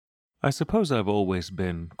I suppose I've always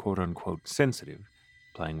been quote unquote sensitive,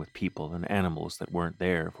 playing with people and animals that weren't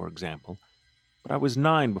there, for example, but I was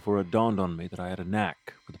 9 before it dawned on me that I had a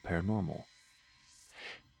knack for the paranormal.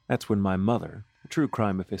 That's when my mother, a true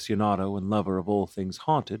crime aficionado and lover of all things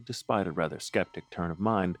haunted, despite a rather skeptic turn of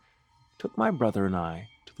mind, took my brother and I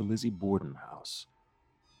to the Lizzie Borden house.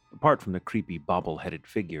 Apart from the creepy bobble-headed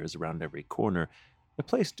figures around every corner, the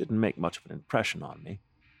place didn't make much of an impression on me.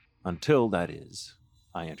 Until, that is,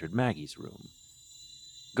 I entered Maggie's room.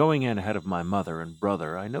 Going in ahead of my mother and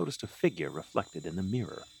brother, I noticed a figure reflected in the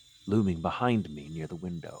mirror, looming behind me near the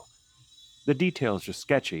window. The details are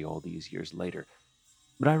sketchy all these years later,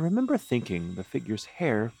 but I remember thinking the figure's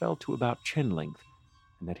hair fell to about chin length,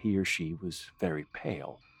 and that he or she was very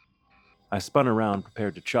pale. I spun around,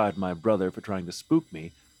 prepared to chide my brother for trying to spook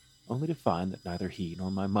me, only to find that neither he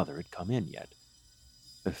nor my mother had come in yet.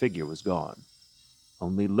 The figure was gone.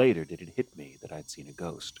 Only later did it hit me that I'd seen a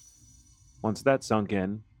ghost. Once that sunk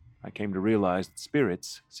in, I came to realize that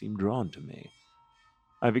spirits seemed drawn to me.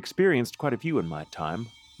 I've experienced quite a few in my time,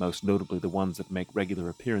 most notably the ones that make regular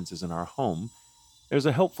appearances in our home. There's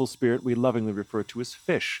a helpful spirit we lovingly refer to as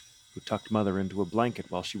Fish, who tucked Mother into a blanket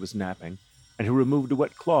while she was napping, and who removed a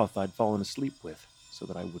wet cloth I'd fallen asleep with so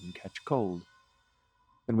that I wouldn't catch cold.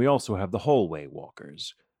 Then we also have the hallway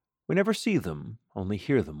walkers. We never see them, only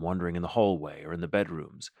hear them wandering in the hallway or in the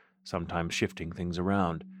bedrooms, sometimes shifting things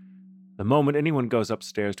around. The moment anyone goes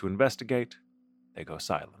upstairs to investigate, they go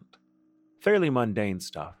silent. Fairly mundane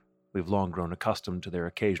stuff. We've long grown accustomed to their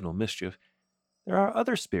occasional mischief. There are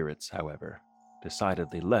other spirits, however,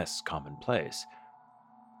 decidedly less commonplace.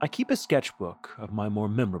 I keep a sketchbook of my more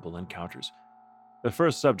memorable encounters. The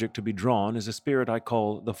first subject to be drawn is a spirit I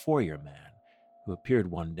call the Foyer Man, who appeared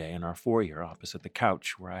one day in our foyer opposite the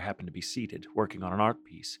couch where I happened to be seated, working on an art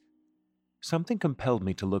piece. Something compelled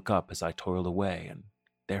me to look up as I toiled away, and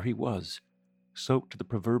there he was, soaked to the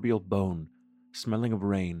proverbial bone, smelling of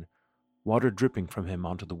rain, water dripping from him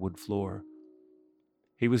onto the wood floor.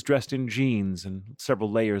 He was dressed in jeans and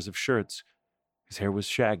several layers of shirts. His hair was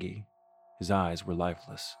shaggy. His eyes were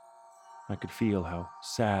lifeless. I could feel how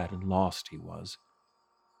sad and lost he was.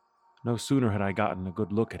 No sooner had I gotten a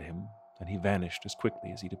good look at him than he vanished as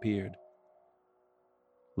quickly as he'd appeared.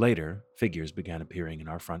 Later, figures began appearing in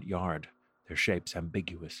our front yard, their shapes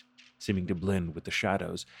ambiguous, seeming to blend with the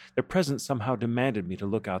shadows. Their presence somehow demanded me to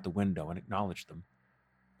look out the window and acknowledge them.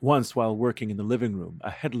 Once, while working in the living room, a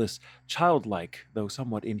headless, childlike, though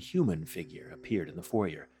somewhat inhuman figure appeared in the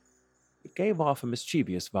foyer. It gave off a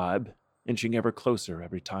mischievous vibe, inching ever closer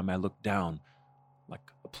every time I looked down,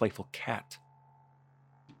 like a playful cat.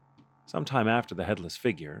 Sometime after the headless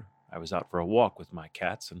figure, I was out for a walk with my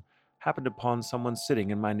cats and happened upon someone sitting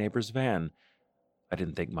in my neighbor's van. I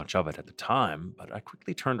didn't think much of it at the time, but I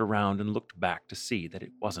quickly turned around and looked back to see that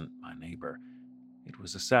it wasn't my neighbor. It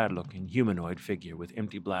was a sad-looking humanoid figure with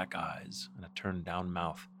empty black eyes and a turned-down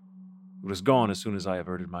mouth. It was gone as soon as I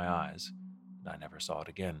averted my eyes, and I never saw it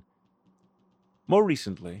again. More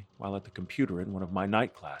recently, while at the computer in one of my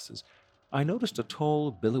night classes, I noticed a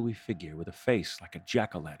tall, billowy figure with a face like a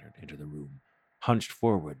jack-o'-lantern enter the room, hunched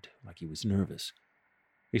forward like he was nervous.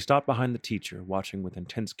 He stopped behind the teacher, watching with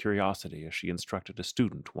intense curiosity as she instructed a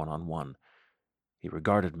student one-on-one. He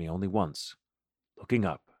regarded me only once, looking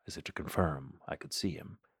up as if to confirm I could see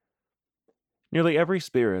him. Nearly every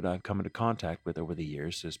spirit I've come into contact with over the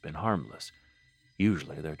years has been harmless.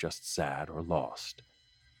 Usually they're just sad or lost.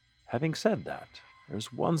 Having said that,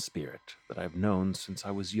 there's one spirit that I've known since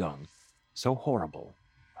I was young, so horrible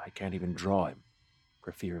I can't even draw him,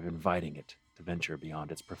 for fear of inviting it to venture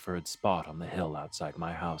beyond its preferred spot on the hill outside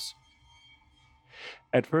my house.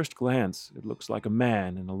 At first glance, it looks like a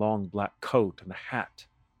man in a long black coat and a hat,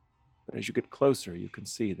 but as you get closer, you can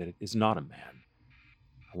see that it is not a man.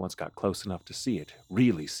 I once got close enough to see it,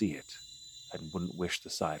 really see it, and wouldn't wish the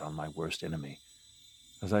sight on my worst enemy.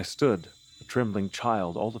 As I stood, a trembling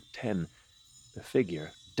child, all of 10, the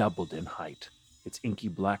figure doubled in height, its inky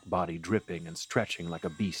black body dripping and stretching like a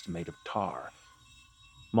beast made of tar.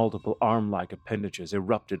 Multiple arm-like appendages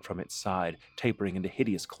erupted from its side, tapering into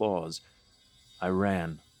hideous claws. I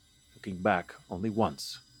ran, looking back only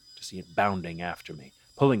once to see it bounding after me,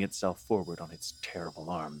 pulling itself forward on its terrible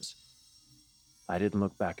arms. I didn't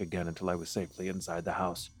look back again until I was safely inside the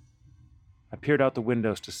house. I peered out the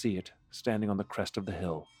windows to see it, standing on the crest of the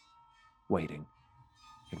hill, waiting.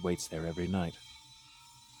 It waits there every night.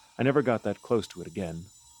 I never got that close to it again.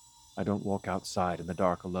 I don't walk outside in the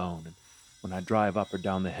dark alone, and when I drive up or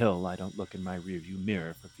down the hill, I don't look in my rearview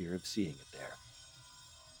mirror for fear of seeing it there.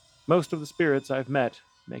 Most of the spirits I've met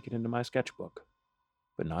make it into my sketchbook,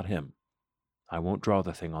 but not him. I won't draw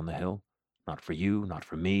the thing on the hill, Not for you, not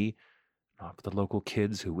for me, not for the local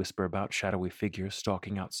kids who whisper about shadowy figures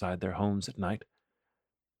stalking outside their homes at night.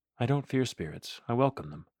 I don't fear spirits. I welcome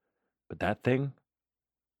them. But that thing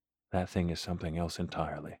is something else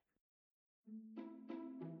entirely.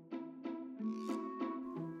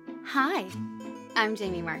 Hi, I'm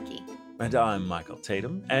Jamie Markey. And I'm Michael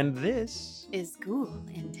Tatum, and this is Ghoul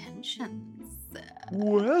Intentions.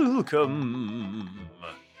 Welcome.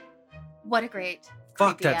 What a great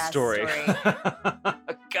Fuck that story.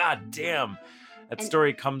 God damn. That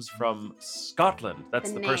story comes from Scotland.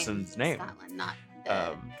 That's the person's name. Scotland, not the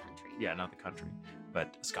country. Yeah, not the country,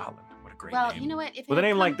 but Scotland. What a great well, name. Well, you know what? With a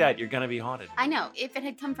name like that, you're going to be haunted. I know. If it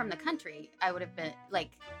had come from the country, I would have been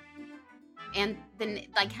like... And then,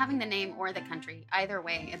 like, having the name or the country, either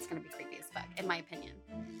way, it's going to be creepy as fuck, in my opinion.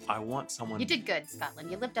 I want someone... You did good, Scotland.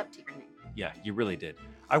 You lived up to your name. Yeah, you really did.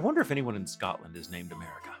 I wonder if anyone in Scotland is named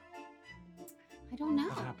America. I don't know.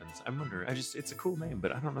 What happens? I wonder. It's a cool name,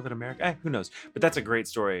 but I don't know that America... who knows? But that's a great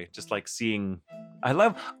story. Just like seeing... I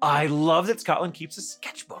love that Scotland keeps a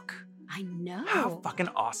sketchbook. I know. How fucking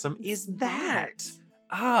awesome is that?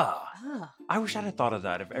 I wish I'd have thought of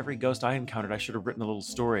that. If every ghost I encountered, I should have written a little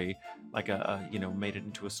story, like made it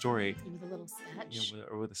into a story. With a little sketch.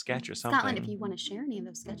 Or with a sketch or something. Scotland, if you want to share any of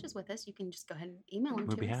those sketches with us, you can just go ahead and email them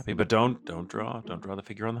to us. We'd be happy, but don't draw the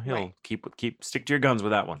figure on the hill. Right. Stick to your guns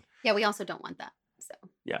with that one. Yeah, we also don't want that. So.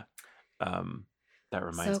 Yeah. That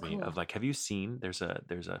reminds me of, like, have you seen, there's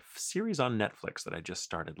a series on Netflix that I just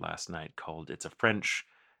started last night it's a French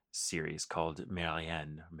series called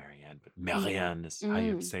Marianne, but Marianne is how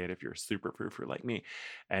you would say it if you're a super frou-frou like me.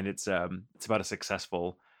 And it's about a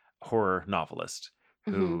successful horror novelist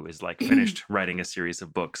who is like finished writing a series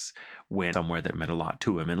of books when somewhere that meant a lot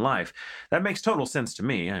to him in life. That makes total sense to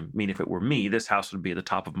me. I mean, if it were me, this house would be at the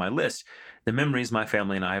top of my list. The memories my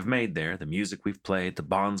family and I have made there, the music we've played, the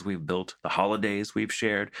bonds we've built, the holidays we've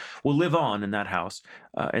shared will live on in that house,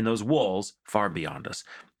 in those walls far beyond us.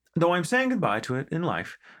 Though I'm saying goodbye to it in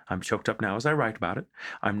life, I'm choked up now as I write about it.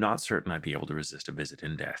 I'm not certain I'd be able to resist a visit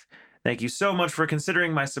in death. Thank you so much for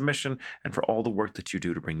considering my submission and for all the work that you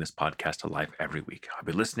do to bring this podcast to life every week. I'll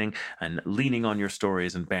be listening and leaning on your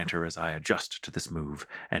stories and banter as I adjust to this move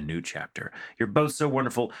and new chapter. You're both so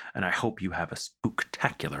wonderful, and I hope you have a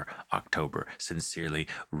spooktacular October. Sincerely,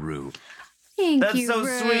 Rue. That's so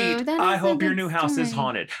Rue. Sweet. I hope your new house is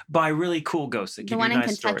haunted by really cool ghosts that give you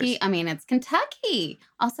nice stories. The one in Kentucky, I mean, it's Kentucky.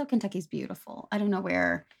 Also, Kentucky's beautiful. I don't know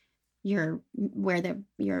where your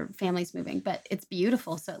family's moving, but it's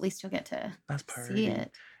beautiful. So at least you'll get to see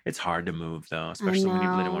it. It's hard to move, though, especially when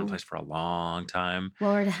you've lived in one place for a long time.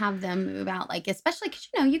 Well, or to have them move out, like, especially because,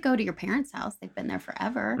 you go to your parents' house. They've been there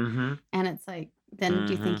forever. Mm-hmm. And it's like, then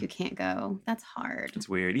do you think you can't go? That's hard. It's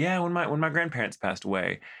weird. Yeah, when my grandparents passed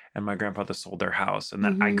away and my grandfather sold their house, and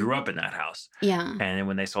then I grew up in that house. Yeah. And then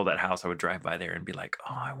when they sold that house, I would drive by there and be like,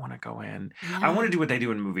 oh, I want to go in. Yeah. I want to do what they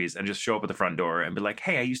do in movies and just show up at the front door and be like,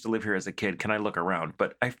 hey, I used to live here as a kid. Can I look around?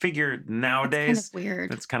 But I figure nowadays, it's kind of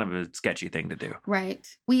weird. It's kind of a sketchy thing to do. Right.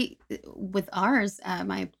 With ours,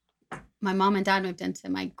 my mom and dad moved into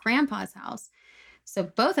my grandpa's house. So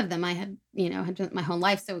both of them I had done my whole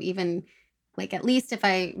life. So even like, at least if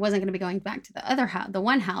I wasn't going to be going back to the other house, the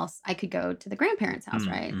one house, I could go to the grandparents' house,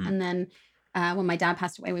 right? And then when my dad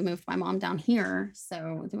passed away, we moved my mom down here.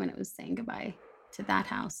 So when it was saying goodbye to that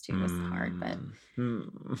house too was hard, but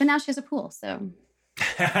now she has a pool, so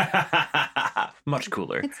much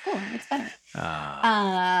cooler. It's cool. It's better.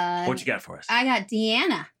 What you got for us? I got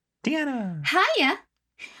Deanna. Hiya.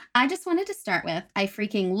 I just wanted to start with, I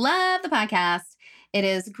freaking love the podcast. It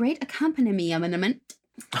is great accompaniment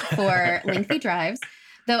for lengthy drives,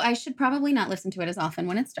 though I should probably not listen to it as often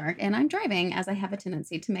when it's dark and I'm driving, as I have a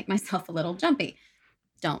tendency to make myself a little jumpy.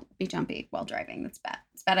 Don't be jumpy while driving. That's bad.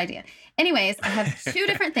 It's a bad idea. Anyways, I have two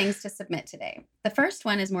different things to submit today. The first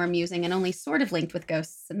one is more amusing and only sort of linked with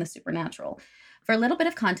ghosts and the supernatural. For a little bit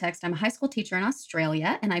of context, I'm a high school teacher in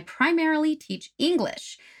Australia, and I primarily teach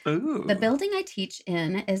English. Ooh. The building I teach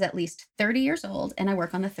in is at least 30 years old, and I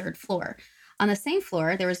work on the third floor. On the same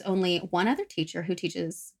floor, there is only one other teacher who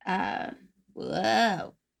teaches, this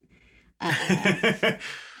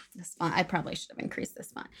font. I probably should have increased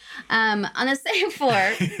this font. On the same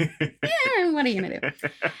floor, what are you going to do?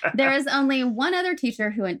 There is only one other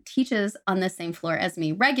teacher who teaches on the same floor as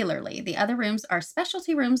me regularly. The other rooms are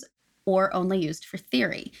specialty rooms or only used for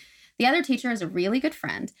theory. The other teacher is a really good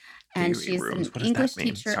friend, and she's an English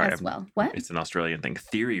teacher as well. What? It's an Australian thing.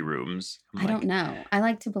 Theory rooms. I don't know. I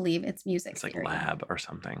like to believe it's music It's theory. like lab or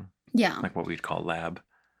something. Yeah. Like what we'd call lab.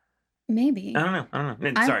 Maybe. I don't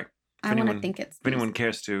know. Sorry. I want to think it's If anyone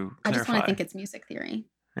cares to clarify. I just want to think it's music theory.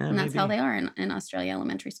 And that's how they are in Australia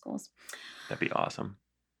elementary schools. That'd be awesome.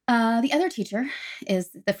 The other teacher is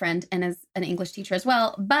the friend and is an English teacher as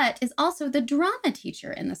well, but is also the drama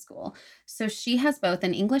teacher in the school. So she has both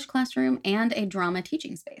an English classroom and a drama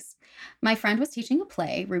teaching space. My friend was teaching a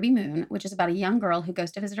play, Ruby Moon, which is about a young girl who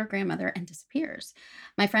goes to visit her grandmother and disappears.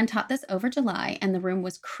 My friend taught this over July, and the room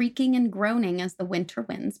was creaking and groaning as the winter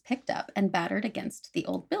winds picked up and battered against the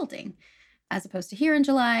old building, as opposed to here in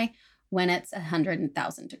July when it's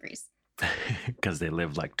 100,000 degrees. Because they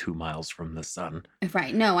live like 2 miles from the sun.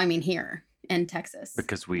 Right. No, I mean here in Texas.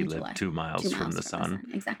 Because we live July. 2 miles from the sun.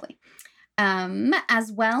 Exactly.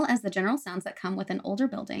 As well as the general sounds that come with an older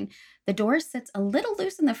building, the door sits a little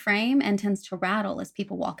loose in the frame and tends to rattle as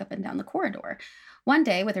people walk up and down the corridor. One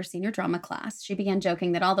day, with her senior drama class, she began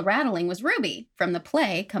joking that all the rattling was Ruby from the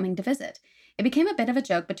play coming to visit. It became a bit of a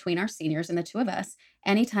joke between our seniors and the two of us.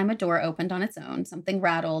 Anytime a door opened on its own, something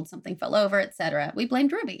rattled, something fell over, etc., we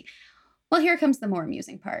blamed Ruby. Well, here comes the more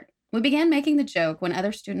amusing part. We began making the joke when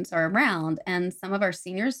other students are around, and some of our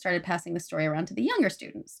seniors started passing the story around to the younger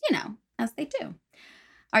students, as they do.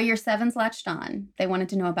 Our year 7s latched on. They wanted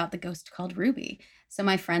to know about the ghost called Ruby, so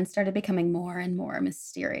my friend started becoming more and more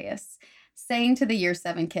mysterious, saying to the year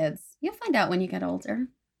 7 kids, "You'll find out when you get older."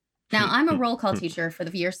 Now, I'm a roll call teacher for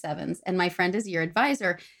the year 7s, and my friend is year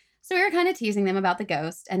advisor, so we were kind of teasing them about the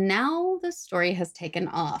ghost, and now the story has taken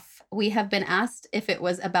off. We have been asked if it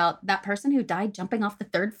was about that person who died jumping off the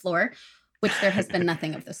 3rd floor, which there has been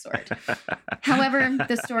nothing of the sort. However,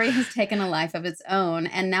 the story has taken a life of its own,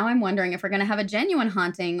 and now I'm wondering if we're going to have a genuine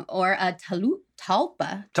haunting or a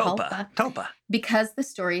tulpa, because the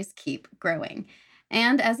stories keep growing.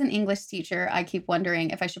 And as an English teacher, I keep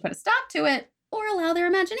wondering if I should put a stop to it or allow their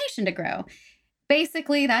imagination to grow.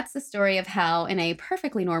 Basically, that's the story of how in a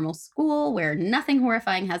perfectly normal school where nothing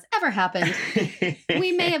horrifying has ever happened,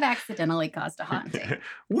 we may have accidentally caused a haunting.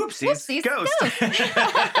 Whoopsies, ghost.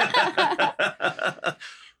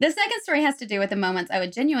 The second story has to do with the moments I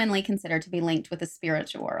would genuinely consider to be linked with the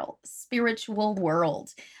spiritual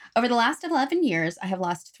world. Over the last 11 years, I have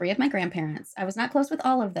lost 3 of my grandparents. I was not close with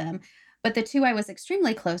all of them, but the 2 I was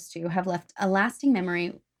extremely close to have left a lasting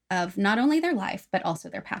memory of not only their life, but also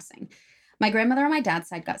their passing. My grandmother on my dad's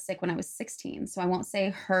side got sick when I was 16, so I won't say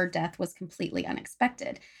her death was completely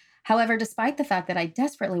unexpected. However, despite the fact that I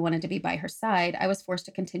desperately wanted to be by her side, I was forced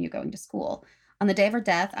to continue going to school. On the day of her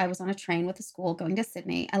death, I was on a train with the school going to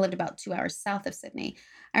Sydney. I lived about 2 hours south of Sydney.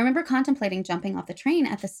 I remember contemplating jumping off the train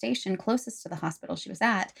at the station closest to the hospital she was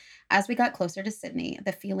at. As we got closer to Sydney,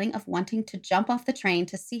 the feeling of wanting to jump off the train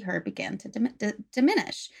to see her began to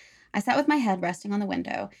diminish. I sat with my head resting on the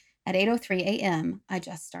window. At 8:03 a.m., I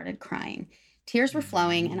just started crying. Tears were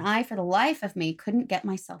flowing, and I, for the life of me, couldn't get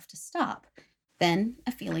myself to stop. Then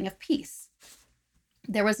a feeling of peace.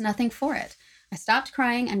 There was nothing for it. I stopped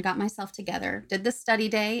crying and got myself together, did the study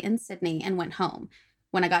day in Sydney, and went home.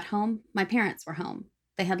 When I got home, my parents were home.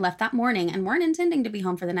 They had left that morning and weren't intending to be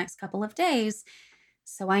home for the next couple of days,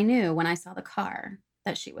 so I knew when I saw the car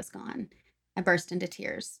that she was gone. I burst into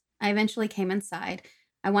tears. I eventually came inside.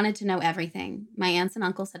 I wanted to know everything. My aunts and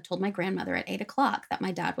uncles had told my grandmother at 8 o'clock that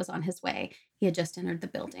my dad was on his way. He had just entered the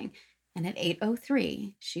building. And at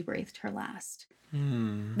 8:03, she breathed her last.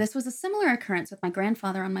 This was a similar occurrence with my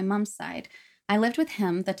grandfather on my mom's side. I lived with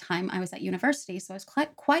him the time I was at university, so I was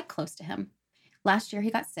quite close to him. Last year,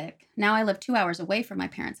 he got sick. Now I live 2 hours away from my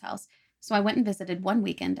parents' house, so I went and visited one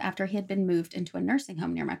weekend after he had been moved into a nursing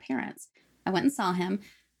home near my parents. I went and saw him.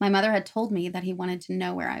 My mother had told me that he wanted to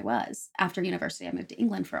know where I was. After university, I moved to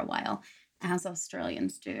England for a while, as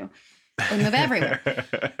Australians do. They move everywhere.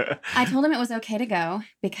 I told him it was okay to go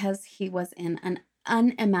because he was in an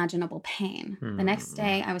unimaginable pain. The next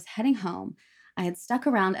day, I was heading home. I had stuck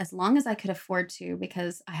around as long as I could afford to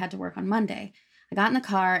because I had to work on Monday. I got in the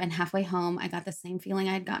car, and halfway home, I got the same feeling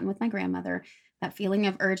I had gotten with my grandmother, that feeling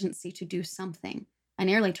of urgency to do something. I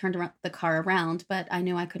nearly turned the car around, but I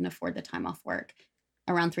knew I couldn't afford the time off work.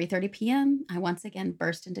 Around 3:30 p.m., I once again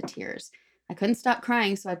burst into tears. I couldn't stop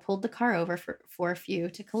crying, so I pulled the car over for a few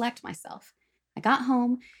to collect myself. I got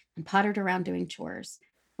home and pottered around doing chores.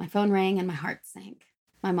 My phone rang and my heart sank.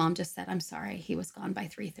 My mom just said, "I'm sorry, he was gone by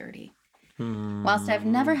 3:30. Whilst I've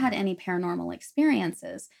never had any paranormal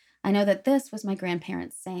experiences, I know that this was my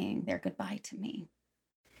grandparents saying their goodbye to me,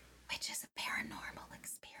 which is a paranormal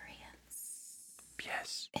experience.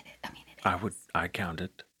 Yes. It is. I count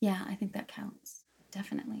it. Yeah, I think that counts.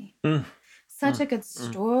 Definitely. Such a good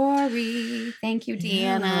story. Thank you,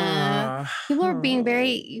 Deanna. Yeah. People are being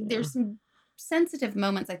there's some sensitive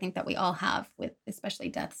moments I think that we all have with especially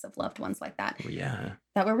deaths of loved ones like that. Yeah.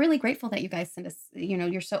 That we're really grateful that you guys send us,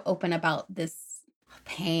 you're so open about this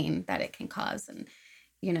pain that it can cause. And,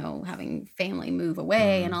 having family move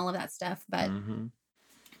away and all of that stuff. But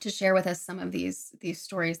to share with us some of these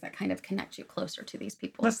stories that kind of connect you closer to these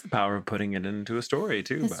people. That's the power of putting it into a story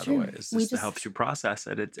too, That's by true. the way. It helps you process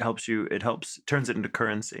it. It turns it into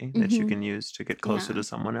currency that you can use to get closer to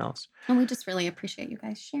someone else. And we just really appreciate you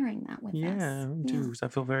guys sharing that with us. Yeah, me too. I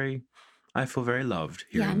feel very loved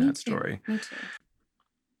hearing that story. Me too.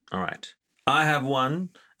 All right. I have one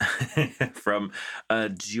from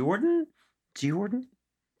Jordan? Jordan?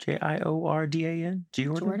 J-I-O-R-D-A-N?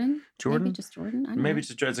 Jordan? Maybe just Jordan? I don't know. Maybe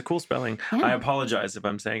just Jordan. It's a cool spelling. Yeah. I apologize if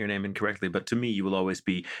I'm saying your name incorrectly, but to me, you will always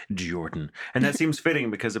be Jordan. And that seems fitting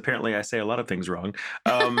because apparently I say a lot of things wrong.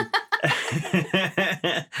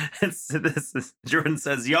 Jordan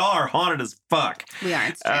says, y'all are haunted as fuck. We are.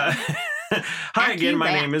 It's true. Hi again,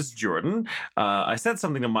 my name is Jordan. I said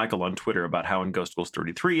something to Michael on Twitter about how in Ghost Schools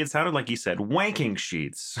 33, it sounded like he said wanking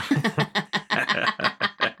sheets.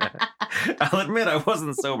 I'll admit I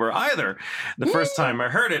wasn't sober either the first time I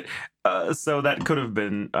heard it, so that could have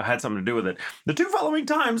been had something to do with it. The 2 following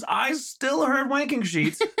times, I still heard wanking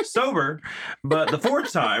sheets sober, but the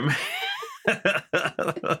 4th time...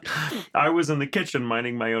 I was in the kitchen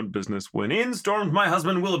minding my own business when in stormed my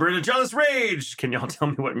husband Wilbur in a jealous rage. Can y'all tell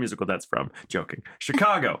me what musical that's from? Joking.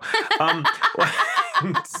 Chicago. Try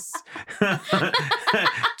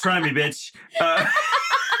me, bitch.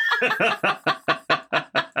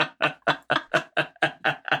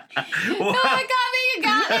 You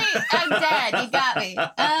got me. I'm dead. You got me.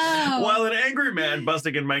 Oh. While an angry man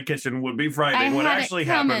busting in my kitchen would be frightening, what actually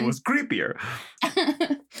happened was creepier.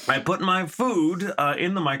 I put my food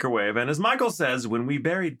in the microwave, and as Michael says, when we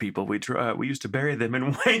buried people, we used to bury them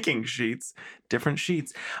in wanking sheets, different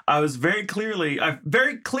sheets. I very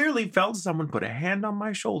clearly felt someone put a hand on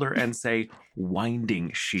my shoulder and say,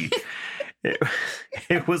 winding sheet.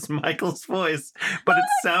 It was Michael's voice, but it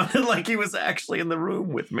sounded like he was actually in the room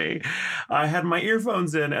with me. I had my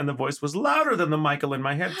earphones in, and the voice was louder than the Michael in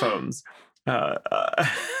my headphones. But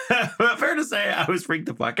fair to say, I was freaked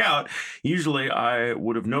the fuck out. Usually, I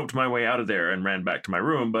would have noped my way out of there and ran back to my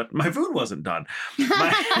room, but my food wasn't done.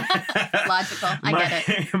 Logical. I get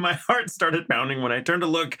it. My heart started pounding when I turned to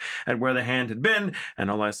look at where the hand had been, and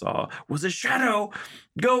all I saw was a shadow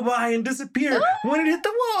go by and disappear when it hit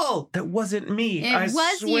the wall. That wasn't me. I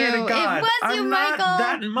swear to God. It was you, I'm Michael. not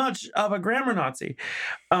that much of a grammar Nazi.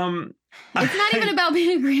 It's not even about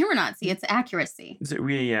being a grammar Nazi. It's accuracy.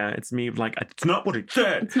 It's me. Like, it's not what it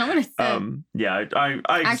said. It's not what it said. I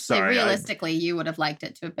actually, sorry, realistically, you would have liked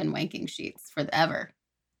it to have been wanking sheets forever.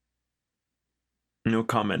 No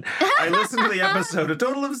comment. I listened to the episode a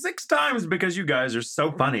total of 6 times because you guys are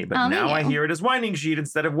so funny. But now I hear it as winding sheet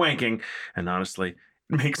instead of wanking. And honestly,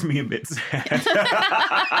 it makes me a bit sad.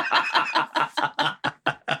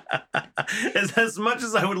 As much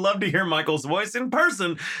as I would love to hear Michael's voice in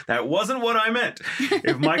person, that wasn't what I meant.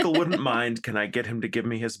 If Michael wouldn't mind, can I get him to give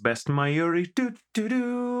me his best Mayuri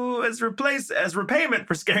doo-doo-doo as repayment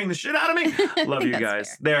for scaring the shit out of me? Love you guys.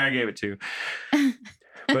 Fair. There, I gave it to you.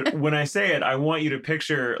 But when I say it, I want you to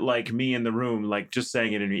picture like me in the room, like just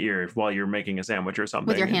saying it in your ear while you're making a sandwich or something.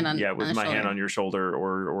 With your hand on with my hand on your shoulder,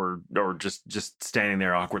 or just standing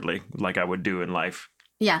there awkwardly, like I would do in life.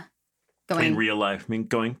 Yeah, in real life. I mean,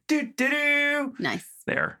 going doo doo doo. Nice.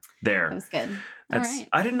 There. That was good. All right.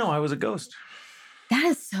 I didn't know I was a ghost. That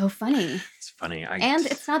is so funny. It's funny. And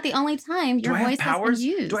it's not the only time your voice has been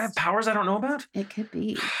used. Do I have powers I don't know about? It could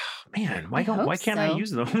be. Man, why can't I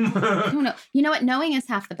use them? I don't know. You know what? Knowing is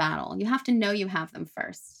half the battle. You have to know you have them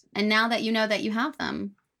first. And now that you know that you have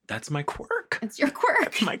them. That's my quirk. It's your quirk.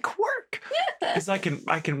 That's my quirk. Because I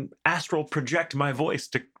can astral project my voice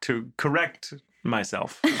to correct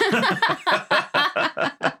myself.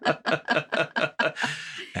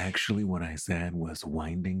 Actually, what I said was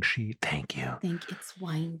winding sheet. Thank you. I think it's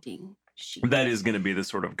winding sheet. That is going to be the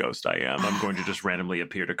sort of ghost I am. I'm going to just randomly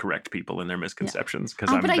appear to correct people in their misconceptions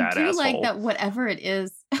because I'm that asshole. But I do like that whatever it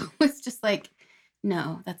is was just like,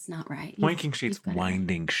 no, that's not right. Wanking sheets,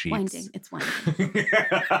 winding sheets. Winding, it's winding.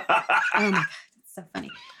 Oh my God, it's so funny.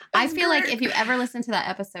 I feel like if you ever listen to that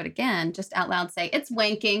episode again, just out loud say, it's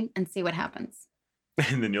wanking and see what happens.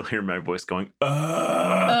 And then you'll hear my voice going,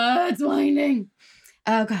 it's winding.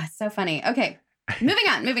 Oh, God, so funny. Okay, moving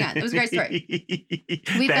on. It was a great story.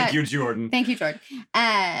 Thank you, Jordan.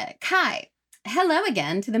 Kai, hello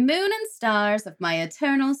again to the moon and stars of my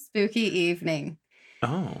eternal spooky evening.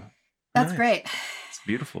 Oh, that's great. It's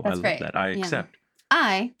beautiful. That's I love great. that. I accept.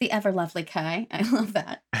 I, the ever lovely Kai, I love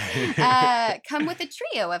that, come with a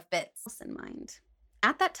trio of bits in mind.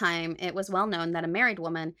 At that time, it was well known that a married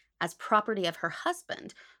woman, as property of her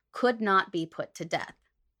husband, could not be put to death.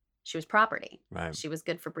 She was property. Right. She was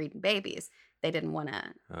good for breeding babies. They didn't want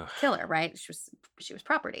to kill her, right? She was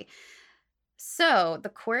property. So the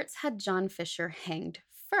courts had John Fisher hanged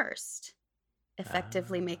first,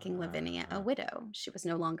 effectively making Lavinia a widow. She was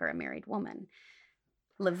no longer a married woman.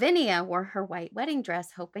 Lavinia wore her white wedding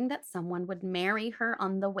dress, hoping that someone would marry her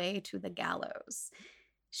on the way to the gallows.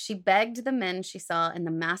 She begged the men she saw in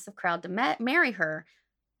the massive crowd to marry her,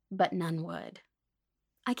 but none would.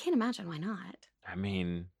 I can't imagine why not. I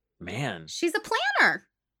mean, man. She's a planner.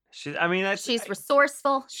 She's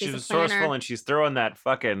resourceful. She's resourceful, and she's throwing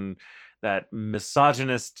that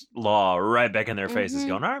misogynist law right back in their faces,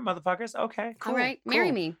 going, all right, motherfuckers, okay, cool. All right,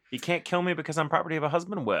 marry me. You can't kill me because I'm property of a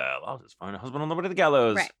husband? Well, I'll just find a husband on the way to the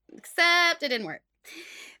gallows. Right, except it didn't work.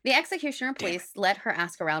 The executioner police let her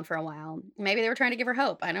ask around for a while. Maybe they were trying to give her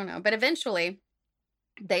hope. I don't know. But eventually,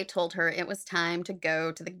 they told her it was time to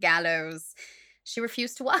go to the gallows. She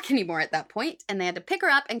refused to walk anymore at that point, and they had to pick her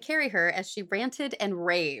up and carry her as she ranted and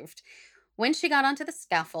raved. When she got onto the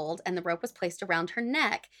scaffold and the rope was placed around her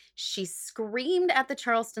neck, she screamed at the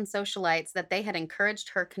Charleston socialites that they had encouraged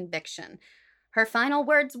her conviction. Her final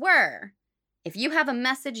words were, "If you have a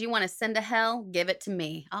message you want to send to hell, give it to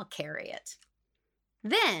me. I'll carry it."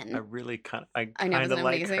 Then... I kind of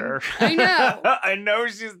like her. I know. I know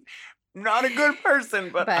she's not a good person,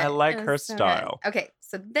 but I like her style. Good. Okay,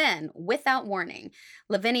 so then, without warning,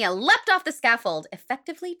 Lavinia leapt off the scaffold,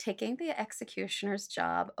 effectively taking the executioner's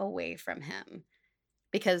job away from him.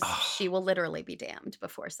 Because she will literally be damned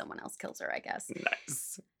before someone else kills her, I guess.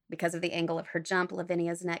 Nice. Because of the angle of her jump,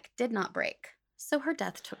 Lavinia's neck did not break. So her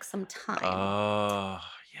death took some time. Oh,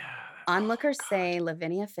 yeah. Onlookers say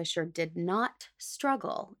Lavinia Fisher did not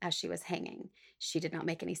struggle as she was hanging. She did not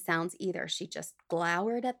make any sounds either. She just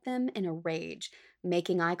glowered at them in a rage,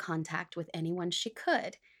 making eye contact with anyone she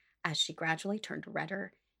could, as she gradually turned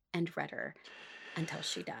redder and redder until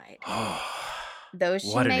she died.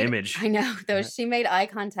 What an image. I know. Those she made eye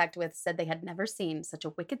contact with said they had never seen such a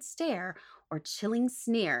wicked stare or chilling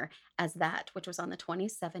sneer as that which was on the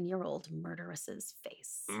 27-year-old murderess's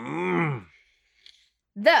face.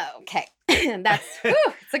 Though, okay, that's,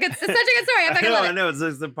 it's such a good story. I fucking love it. I know,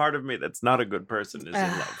 it's the part of me that's not a good person is in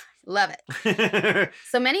love. Love it.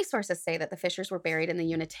 So many sources say that the Fishers were buried in the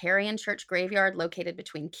Unitarian Church graveyard located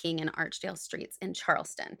between King and Archdale Streets in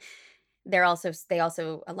Charleston. A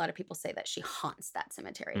lot of people say that she haunts that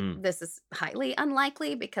cemetery. This is highly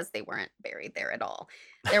unlikely because they weren't buried there at all.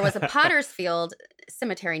 There was a Pottersfield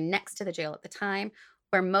cemetery next to the jail at the time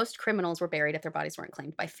where most criminals were buried if their bodies weren't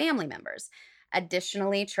claimed by family members.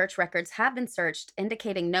 Additionally, church records have been searched,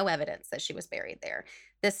 indicating no evidence that she was buried there.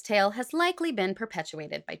 This tale has likely been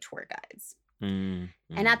perpetuated by tour guides. And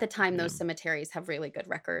at the time, those cemeteries have really good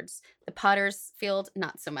records. The Pottersfield,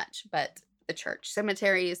 not so much, but the church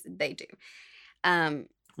cemeteries, they do. But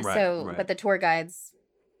the tour guides,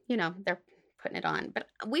 they're putting it on. But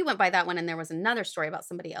we went by that one, and there was another story about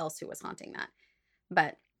somebody else who was haunting that.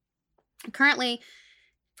 But currently,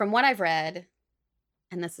 from what I've read,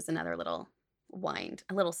 and this is another little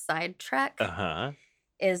a little sidetrack,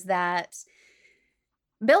 is that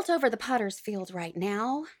built over the Pottersfield right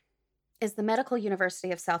now is the Medical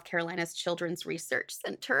University of South Carolina's Children's Research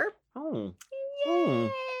Center. And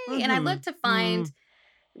I looked to find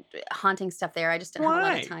haunting stuff there. I just didn't have a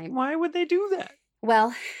lot of time. Why would they do that?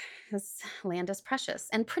 Well, this land is precious,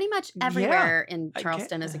 and pretty much everywhere in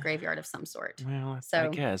Charleston is a graveyard of some sort. Well, I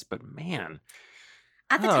guess, but man.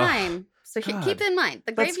 At the time, so keep in mind,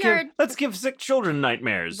 the graveyard... Let's give sick children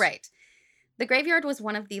nightmares. Right. The graveyard was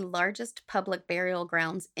one of the largest public burial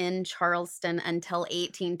grounds in Charleston until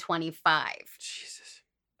 1825. Jesus.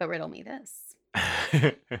 But riddle me this.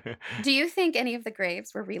 Do you think any of the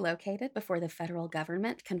graves were relocated before the federal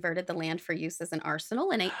government converted the land for use as an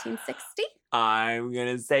arsenal in 1860? I'm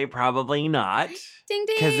going to say probably not. Ding,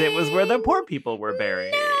 ding. Because it was where the poor people were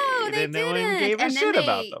buried. No, they didn't. No one gave a shit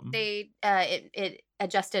about them. It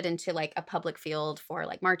adjusted into like a public field for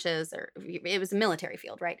like marches, or it was a military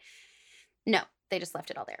field, right? No, they just left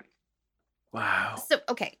it all there. Wow. So,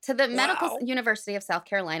 okay, to the Medical University of South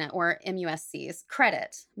Carolina, or MUSC's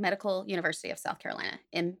credit, Medical University of South Carolina,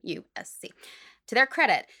 MUSC, to their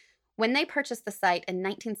credit, when they purchased the site in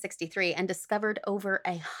 1963 and discovered over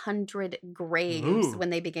 100 graves when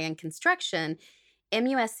they began construction,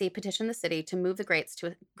 MUSC petitioned the city to move the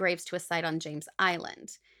graves to a site on James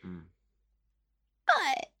Island.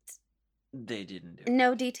 But they didn't do it.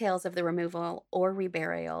 No details of the removal or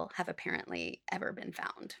reburial have apparently ever been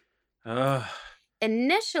found.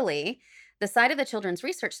 Initially, the site of the Children's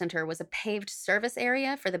Research Center was a paved service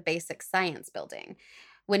area for the Basic Science Building.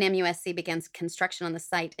 When MUSC began construction on the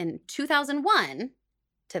site in 2001,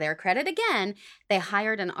 To their credit again, they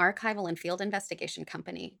hired an archival and field investigation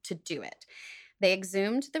company to do it. They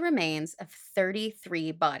exhumed the remains of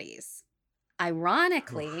 33 bodies.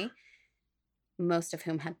 Ironically, most of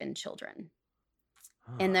whom had been children.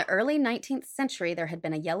 In the early 19th century, there had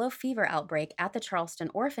been a yellow fever outbreak at the Charleston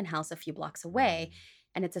Orphan House a few blocks away,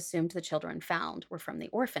 and it's assumed the children found were from the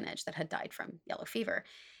orphanage that had died from yellow fever.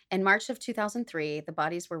 In March of 2003, the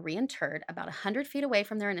bodies were reinterred about 100 feet away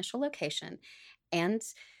from their initial location, and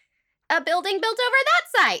a building built over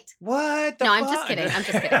that site. What the No, fuck? I'm just kidding. I'm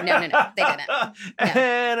just kidding. No, they didn't. No.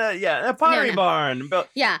 And a pottery barn.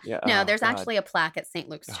 Yeah. No, oh, there's God. actually a plaque at St.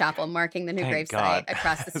 Luke's Chapel marking the new Thank grave God. site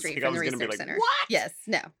across the I was street like, from I the was gonna be research like, center. what? Yes,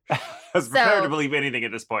 no. I was prepared So- to believe anything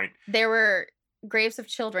at this point. There were graves of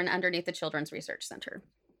children underneath the Children's Research Center.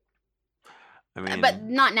 I mean, But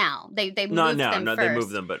not now. They moved not them now. first. No, they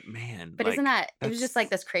moved them. But man, But like, isn't that, it was just that's- like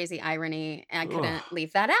this crazy irony, and I couldn't Ugh.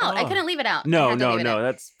 leave that out. I Ugh. couldn't leave it out. I No, had to no, leave it no. in.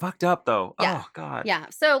 That's fucked up, though. Yeah. Oh God. Yeah,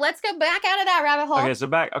 so let's go back out of that rabbit hole. Okay, so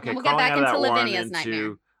back. Okay, And we'll get crawling back out of into that one Lavinia's into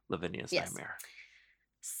nightmare. Lavinia's Yes. nightmare.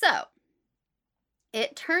 So,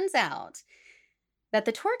 it turns out that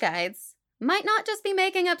the tour guides might not just be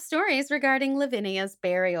making up stories regarding Lavinia's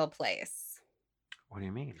burial place. What do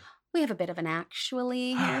you mean? We have a bit of an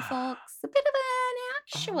actually here, folks. A bit of an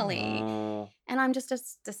actually. Oh, And I'm just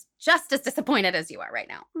as disappointed as you are right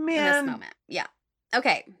now in this man. moment. Yeah.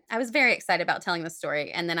 Okay. I was very excited about telling this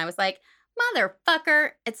story. And then I was like,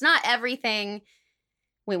 motherfucker, it's not everything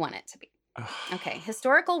we want it to be. Okay.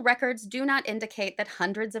 Historical records do not indicate that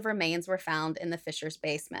hundreds of remains were found in the Fishers'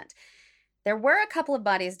 basement. There were a couple of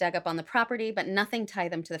bodies dug up on the property, but nothing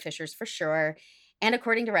tied them to the Fishers for sure. And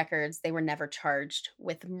according to records, they were never charged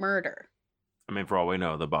with murder. I mean, for all we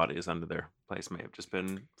know, the bodies under their place may have just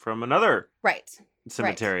been from another Right.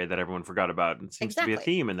 cemetery that everyone forgot about, and seems to be a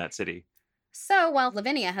Exactly. theme in that city. So while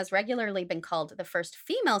Lavinia has regularly been called the first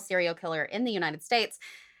female serial killer in the United States,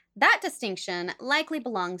 that distinction likely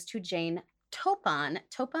belongs to Jane Toppan,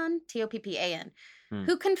 Toppan,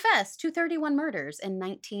 who confessed to 31 murders in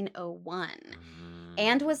 1901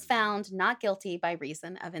 and was found not guilty by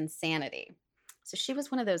reason of insanity. So she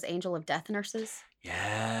was one of those angel of death nurses.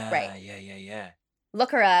 Yeah. Right. Yeah.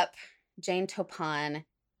 Look her up, Jane Toppan,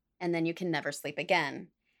 and then you can never sleep again.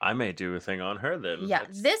 I may do a thing on her then. Yeah,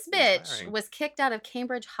 That's this bitch inspiring. was kicked out of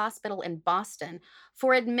Cambridge Hospital in Boston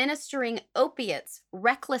for administering opiates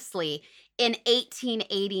recklessly in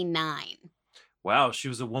 1889. Wow, she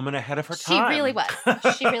was a woman ahead of her She time. really was.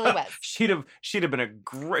 She really was. she'd have been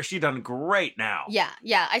she'd done great now. Yeah.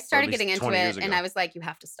 I started least getting into 20 it, years and ago. I was like, you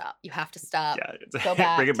have to stop. You have to stop. Yeah. Go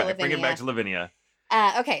back bring it to back. Bring it Lavinia. back to Lavinia.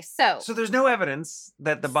 Okay, so So there's no evidence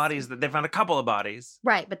that the bodies that they found a couple of bodies,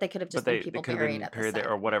 right, but they could have but just they been people could have buried been at the buried site.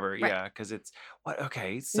 there or whatever. Right. Yeah, because it's what?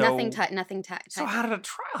 Okay, so Nothing tied. So how did a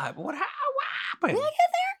trial happen? What happened? We'll get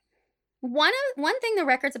there. One thing the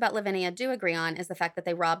records about Lavinia do agree on is the fact that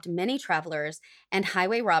they robbed many travelers, and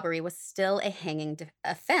highway robbery was still a hanging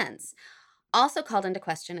offense. Also called into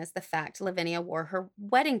question is the fact Lavinia wore her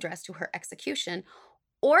wedding dress to her execution,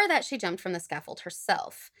 or that she jumped from the scaffold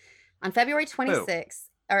herself. On February 22nd,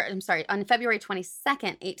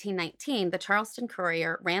 1819, the Charleston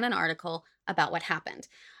Courier ran an article about what happened.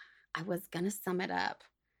 I was going to sum it up,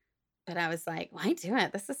 but I was like, why do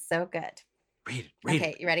it? This is so good. Read it.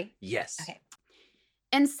 Okay, you ready? Yes. Okay.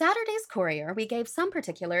 In Saturday's Courier, we gave some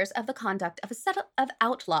particulars of the conduct of a set of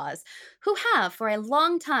outlaws who have, for a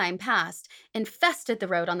long time past, infested the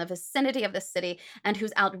road on the vicinity of the city and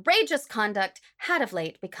whose outrageous conduct had of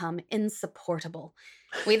late become insupportable.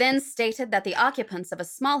 We then stated that the occupants of a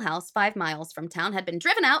small house 5 miles from town had been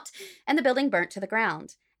driven out and the building burnt to the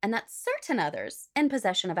ground, and that certain others, in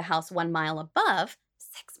possession of a house 1 mile above,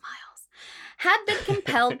 6 miles, had been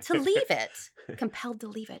compelled to leave it. Compelled to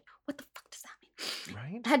leave it. What the fuck does that mean?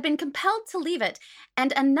 Right? Had been compelled to leave it,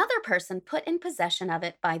 and another person put in possession of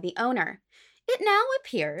it by the owner. It now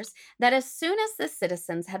appears that as soon as the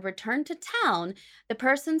citizens had returned to town, the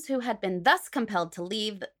persons who had been thus compelled to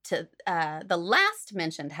leave to the last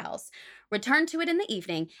mentioned house returned to it in the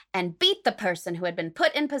evening and beat the person who had been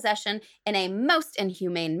put in possession in a most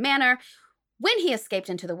inhumane manner when he escaped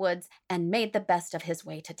into the woods and made the best of his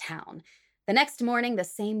way to town. The next morning, the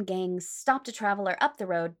same gang stopped a traveler up the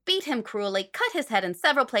road, beat him cruelly, cut his head in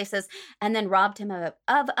several places, and then robbed him of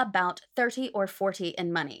about 30 or 40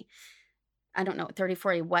 in money. I don't know, 30,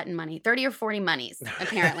 40 what in money? 30 or 40 monies,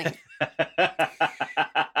 apparently.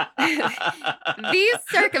 These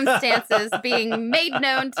circumstances being made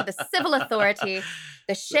known to the civil authority,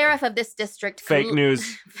 The sheriff of this district... Fake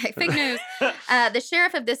news. Fake news. The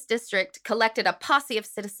sheriff of this district collected a posse of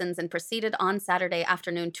citizens and proceeded on Saturday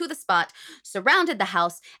afternoon to the spot, surrounded the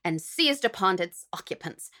house, and seized upon its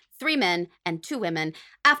occupants, 3 men and 2 women,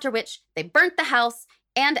 after which they burnt the house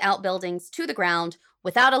and outbuildings to the ground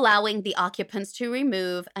without allowing the occupants to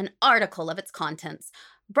remove an article of its contents,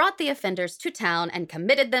 brought the offenders to town, and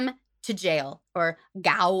committed them to jail, or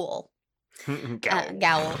gaol.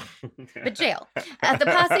 Gaol. But jail. The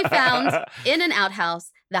posse found in an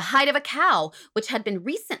outhouse the hide of a cow, which had been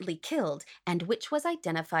recently killed and which was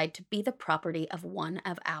identified to be the property of one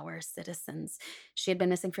of our citizens. She had been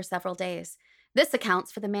missing for several days. This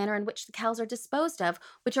accounts for the manner in which the cows are disposed of,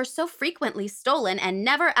 which are so frequently stolen and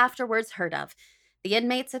never afterwards heard of. The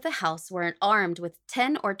inmates of the house were armed with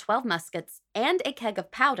 10 or 12 muskets and a keg of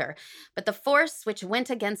powder, but the force which went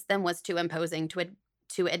against them was too imposing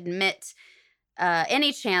to admit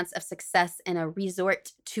any chance of success in a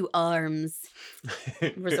resort to arms.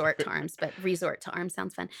 Resort to arms, but resort to arms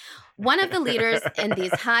sounds fun. One of the leaders in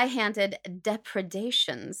these high-handed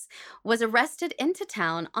depredations was arrested into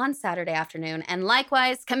town on Saturday afternoon and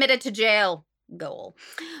likewise committed to jail. Goal.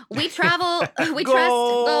 We trust Goal.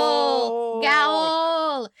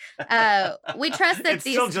 We trust that it's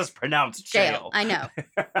these still just pronounced jail. I know.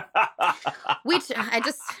 I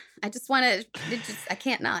just want to. I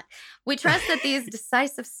can't not. We trust that these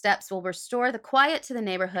decisive steps will restore the quiet to the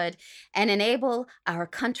neighborhood and enable our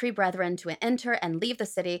country brethren to enter and leave the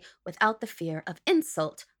city without the fear of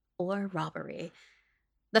insult or robbery.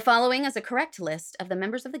 The following is a correct list of the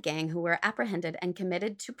members of the gang who were apprehended and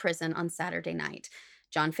committed to prison on Saturday night.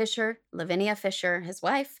 John Fisher, Lavinia Fisher, his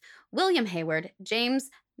wife, William Hayward, James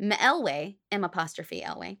Elway,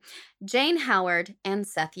 M''Elway, Jane Howard, and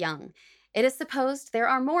Seth Young. It is supposed there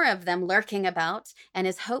are more of them lurking about, and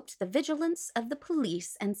is hoped the vigilance of the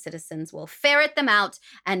police and citizens will ferret them out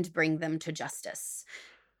and bring them to justice.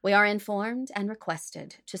 We are informed and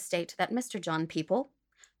requested to state that Mr. John People,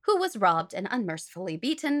 who was robbed and unmercifully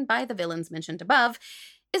beaten by the villains mentioned above,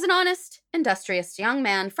 is an honest, industrious young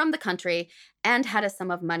man from the country and had a sum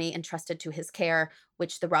of money entrusted to his care,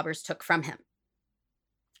 which the robbers took from him.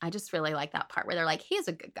 I just really like that part where they're like, he's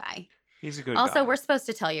a good guy. He's a good guy. Also, we're supposed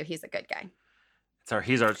to tell you he's a good guy.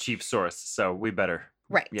 He's our chief source, so we better...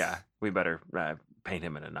 Right. Yeah, we better paint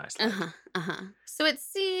him in a nice light. So it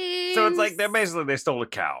seems... So it's like they stole a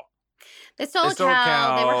cow. They stole a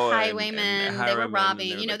cow. They were highwaymen. And they were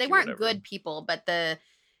robbing. They weren't whatever. good people, but the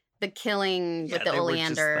killing with the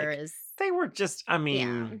oleander is... They were just,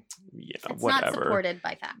 it's whatever. not supported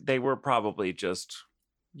by fact. They were probably just,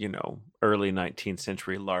 early 19th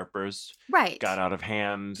century LARPers. Right. Got out of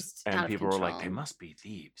hand, and people were like, control. they must be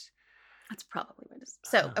thieves. That's probably what it is.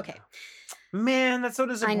 So, okay. Man, that's so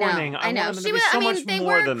disappointing. I know. They were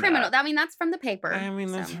criminal. That. I mean, that's from the paper.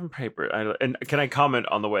 That's from paper. And can I comment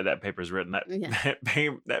on the way that paper's written?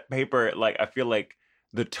 That paper, like, I feel like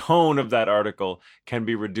the tone of that article can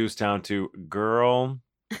be reduced down to, girl.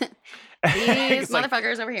 These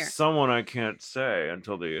motherfuckers over here. Someone I can't say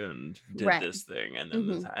until the end did this thing, and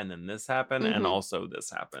then this happened, and also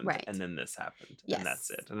this happened, and then this happened, and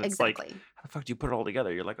that's it. And it's like, how the fuck do you put it all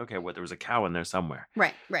together? You're like, okay, there was a cow in there somewhere,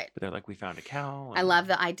 right? But they're like, we found a cow. I love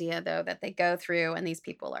the idea though that they go through, and these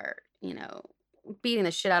people are, beating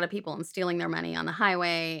the shit out of people and stealing their money on the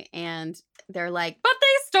highway, and they're like, but they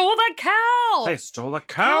stole the cow. They stole a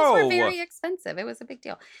cow. Cows were very expensive. It was a big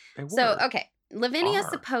deal. So okay. Lavinia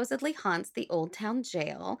supposedly haunts the Old Town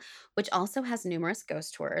Jail, which also has numerous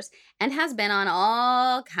ghost tours and has been on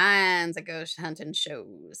all kinds of ghost hunting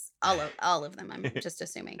shows. All of them, I'm just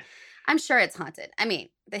assuming. I'm sure it's haunted. I mean,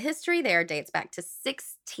 the history there dates back to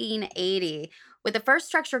 1680, with the first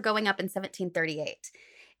structure going up in 1738.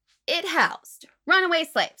 It housed runaway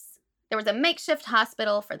slaves. There was a makeshift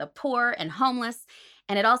hospital for the poor and homeless,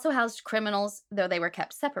 and it also housed criminals, though they were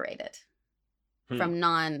kept separated from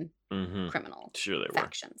non-criminal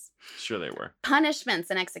factions. Sure they were. Punishments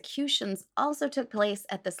and executions also took place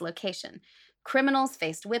at this location. Criminals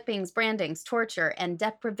faced whippings, brandings, torture, and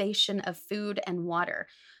deprivation of food and water.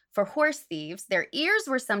 For horse thieves, their ears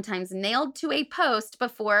were sometimes nailed to a post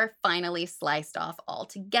before finally sliced off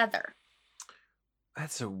altogether.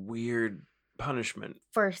 That's a weird punishment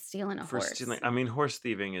for stealing a horse. I mean, horse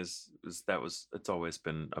thieving it's always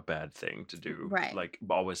been a bad thing to do. Right. Like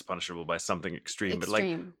always punishable by something extreme.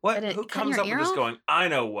 But who comes up with this going, I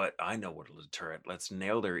know what'll deter it. Let's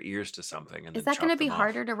nail their ears to something. And is that going to be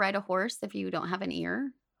harder to ride a horse if you don't have an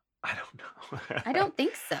ear? I don't know. I don't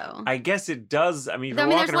think so. I guess it does. I mean,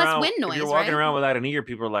 there's less wind noise, if you're walking around without an ear,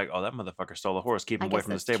 people are like, oh, that motherfucker stole a horse. Keep him away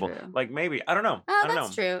from the stable. True. Like maybe. I don't know. Oh,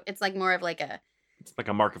 that's true. It's like more of like a It's like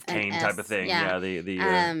a Mark of Cain type of thing. Yeah, or an A. The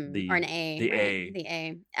right? A. The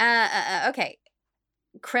A. Okay.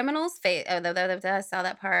 Criminals face. Oh, I saw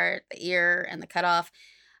that part. The ear and the cutoff.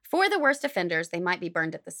 For the worst offenders, they might be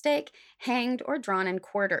burned at the stake, hanged, or drawn and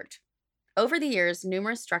quartered. Over the years,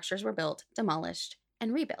 numerous structures were built, demolished,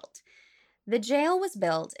 and rebuilt. The jail was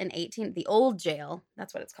built in the old jail,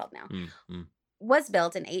 that's what it's called now, was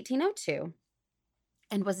built in 1802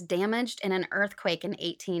 and was damaged in an earthquake in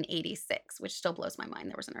 1886, which still blows my mind.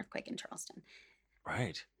 There was an earthquake in Charleston.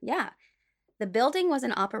 Right. Yeah. The building was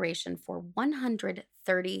in operation for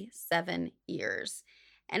 137 years,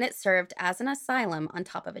 and it served as an asylum on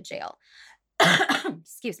top of a jail.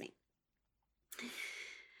 Excuse me.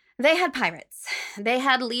 They had pirates. They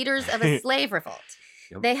had leaders of a slave revolt.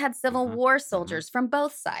 Yep. They had Civil War soldiers from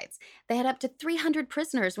both sides. They had up to 300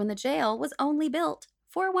 prisoners when the jail was only built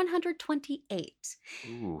for 128.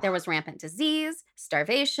 Ooh. There was rampant disease,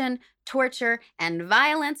 starvation, torture, and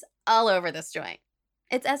violence all over this joint.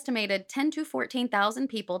 It's estimated 10 to 14,000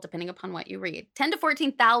 people, depending upon what you read. 10 to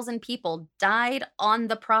 14,000 people died on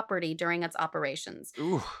the property during its operations.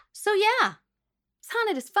 Ooh. So yeah, it's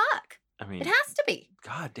haunted as fuck. I mean, it has to be.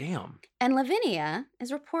 God damn. And Lavinia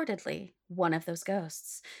is reportedly one of those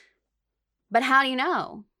ghosts. But how do you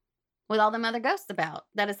know? With all them other ghosts about,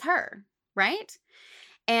 that is her, right?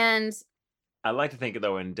 And I like to think,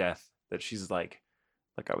 though, in death, that she's like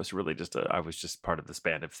I was really I was just part of this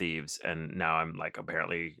band of thieves, and now I'm like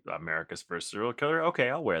apparently America's first serial killer.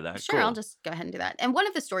 Okay, I'll wear that. Sure, cool. I'll just go ahead and do that. And one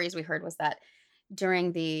of the stories we heard was that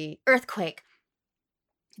during the earthquake,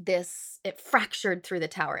 it fractured through the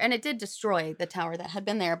tower, and it did destroy the tower that had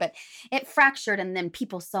been there, but it fractured, and then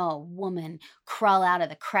people saw a woman crawl out of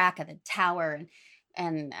the crack of the tower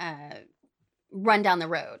and run down the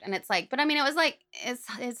road. And it's like, but I mean, it was like, it's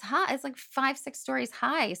high. It's like 5-6 stories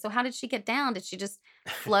high. So how did she get down? Did she just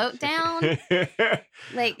float down?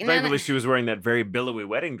 Like, thankfully she was wearing that very billowy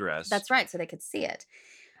wedding dress. That's right. So they could see it.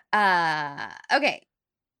 Okay.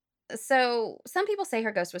 So some people say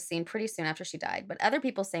her ghost was seen pretty soon after she died, but other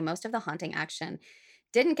people say most of the haunting action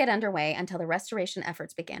didn't get underway until the restoration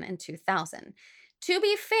efforts began in 2000. To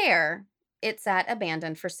be fair, it sat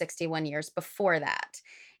abandoned for 61 years before that.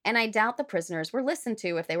 And I doubt the prisoners were listened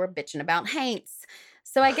to if they were bitching about haints.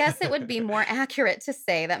 So I guess it would be more accurate to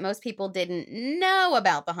say that most people didn't know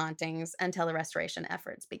about the hauntings until the restoration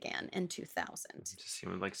efforts began in 2000. Just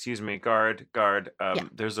seemed like, excuse me, guard.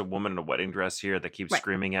 There's a woman in a wedding dress here that keeps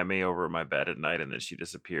screaming at me over my bed at night, and then she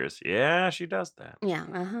disappears. Yeah, she does that.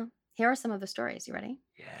 Yeah, Here are some of the stories. You ready?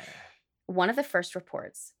 Yeah. One of the first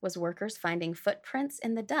reports was workers finding footprints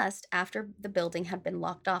in the dust after the building had been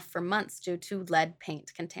locked off for months due to lead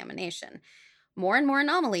paint contamination. More and more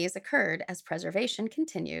anomalies occurred as preservation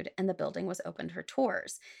continued and the building was opened for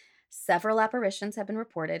tours. Several apparitions have been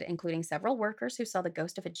reported, including several workers who saw the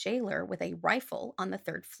ghost of a jailer with a rifle on the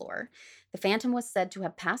 3rd floor. The phantom was said to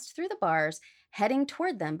have passed through the bars, heading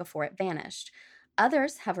toward them before it vanished.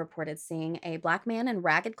 Others have reported seeing a black man in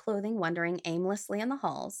ragged clothing wandering aimlessly in the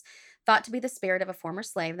halls. Thought to be the spirit of a former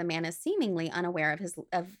slave, the man is seemingly unaware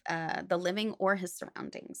of the living or his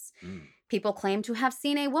surroundings. People claim to have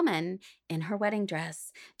seen a woman in her wedding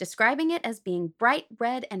dress, describing it as being bright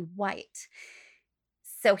red and white.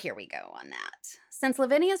 So here we go on that. Since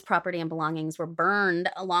Lavinia's property and belongings were burned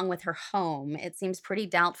along with her home, it seems pretty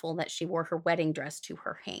doubtful that she wore her wedding dress to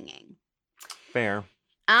her hanging. Fair.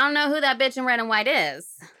 I don't know who that bitch in red and white is.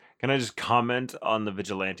 Can I just comment on the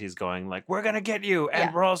vigilantes going like, we're going to get you,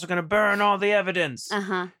 and we're also going to burn all the evidence?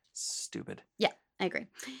 Stupid. Yeah, I agree.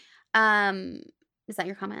 Is that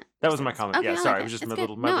your comment? That was my comment. Okay, yeah, sorry. It was just my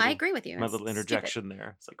little... I agree with you. My little interjection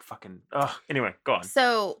there. It's like fucking... Oh, anyway, go on.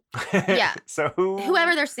 So, yeah. So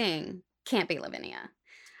whoever they're seeing can't be Lavinia.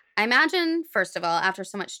 I imagine, first of all, after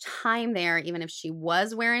so much time there, even if she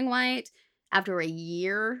was wearing white, after a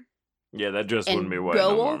year... Yeah, that dress wouldn't be white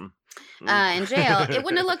no more. In jail, it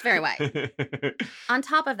wouldn't have looked very white. On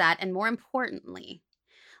top of that, and more importantly,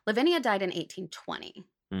 Lavinia died in 1820.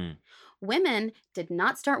 Women did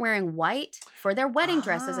not start wearing white for their wedding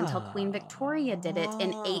dresses until Queen Victoria did it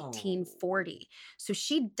in 1840. So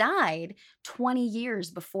she died 20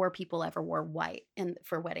 years before people ever wore white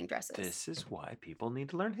for wedding dresses. This is why people need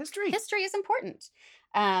to learn history. History is important.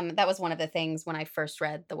 That was one of the things when I first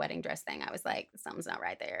read the wedding dress thing. I was like, something's not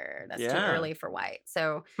right there. That's too early for white.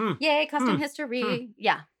 So yay, custom history.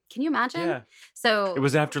 Yeah. Can you imagine? Yeah. So it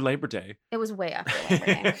was after Labor Day. It was way after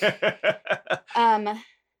Labor Day.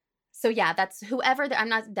 So yeah, that's whoever. I'm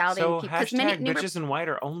not doubting. So hashtag bitches in white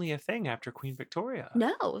are only a thing after Queen Victoria.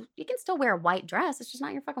 No, you can still wear a white dress. It's just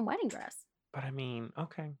not your fucking wedding dress. But I mean,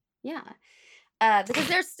 okay. Yeah. Because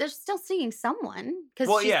they're still seeing someone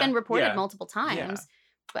because she's been reported multiple times. Yeah.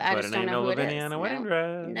 But I just don't know who it is. Lavinia in a wedding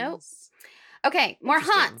dress. Nope. Okay, more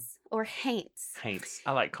haunts or haints. Haints.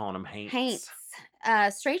 I like calling them haints. Haints.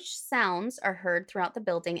 Strange sounds are heard throughout the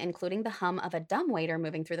building, including the hum of a dumbwaiter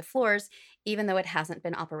moving through the floors, even though it hasn't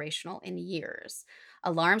been operational in years.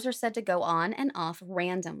 Alarms are said to go on and off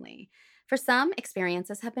randomly. For some,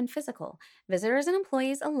 experiences have been physical. Visitors and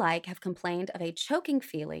employees alike have complained of a choking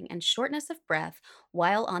feeling and shortness of breath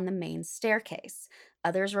while on the main staircase.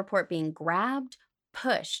 Others report being grabbed,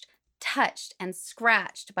 pushed, touched, and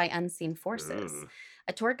scratched by unseen forces. Ugh.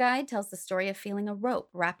 A tour guide tells the story of feeling a rope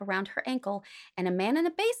wrap around her ankle, and a man in the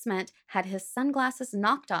basement had his sunglasses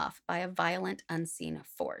knocked off by a violent unseen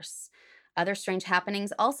force. Other strange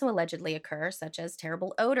happenings also allegedly occur, such as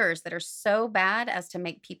terrible odors that are so bad as to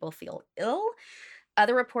make people feel ill.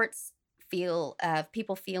 Other reports feel of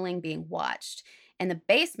people feeling being watched. In the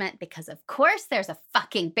basement, because of course there's a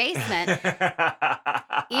fucking basement,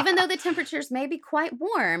 even though the temperatures may be quite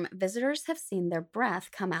warm, visitors have seen their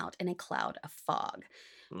breath come out in a cloud of fog.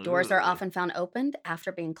 Doors are often found opened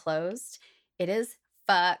after being closed. It is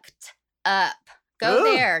fucked up. Go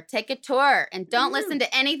there, take a tour, and don't listen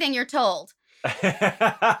to anything you're told.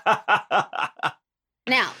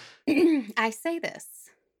 Now, I say this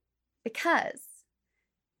because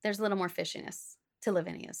there's a little more fishiness to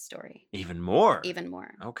Lavinia's story. Even more? Even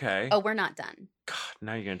more. Okay. Oh, we're not done. God,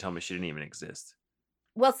 now you're going to tell me she didn't even exist.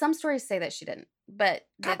 Well, some stories say that she didn't, but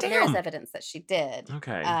there is evidence that she did.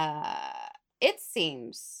 Okay. It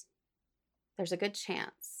seems there's a good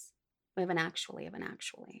chance of an actually.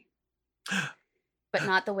 But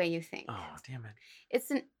not the way you think. Oh, damn it.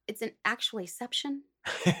 It's an actually-ception.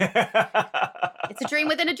 It's a dream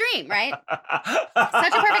within a dream, right?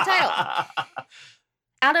 Such a perfect title.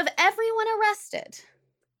 Out of everyone arrested,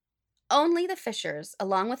 only the Fishers,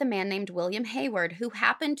 along with a man named William Hayward, who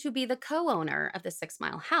happened to be the co-owner of the 6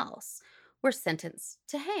 Mile House, were sentenced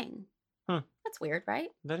to hang. That's weird, right?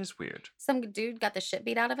 That is weird. Some dude got the shit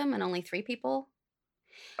beat out of him and only 3 people.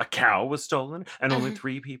 A cow was stolen and only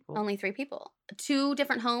 3 people? Only 3 people. 2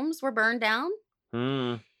 different homes were burned down.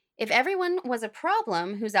 If everyone was a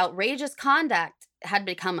problem whose outrageous conduct had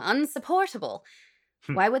become unsupportable,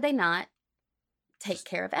 why would they not take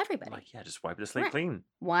care of everybody? Like, yeah, just wipe the slate clean.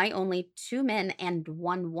 Why only 2 men and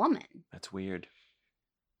 1 woman? That's weird.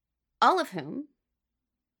 All of whom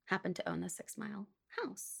happened to own the 6 Mile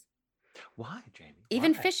House. Why, Jamie?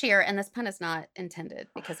 Even fishier, and this pun is not intended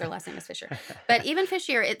because their last name is Fisher, but even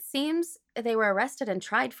fishier, it seems they were arrested and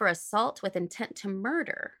tried for assault with intent to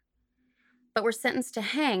murder, but were sentenced to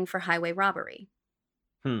hang for highway robbery.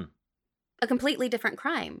 A completely different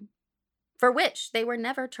crime, for which they were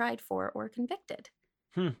never tried for or convicted,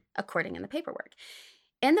 according in the paperwork.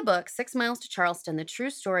 In the book, 6 Miles to Charleston, the true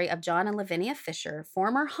story of John and Lavinia Fisher,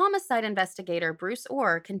 former homicide investigator Bruce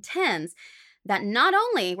Orr contends that not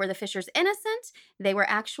only were the Fishers innocent, they were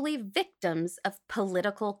actually victims of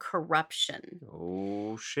political corruption.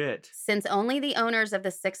 Oh, shit. Since only the owners of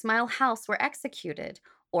the 6 Mile House were executed,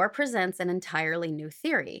 Orr presents an entirely new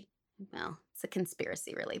theory. Well, it's a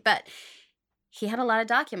conspiracy, really, but he had a lot of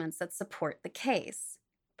documents that support the case.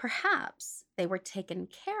 Perhaps they were taken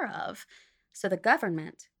care of so the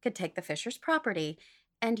government could take the Fishers' property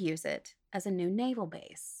and use it as a new naval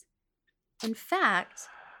base. In fact,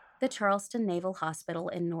 the Charleston Naval Hospital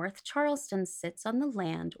in North Charleston sits on the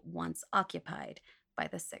land once occupied by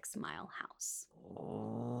the 6 Mile House.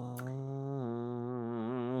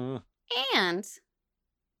 And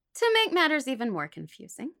to make matters even more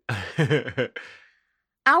confusing,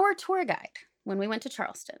 our tour guide, when we went to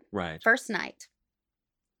Charleston, first night,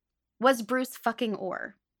 was Bruce fucking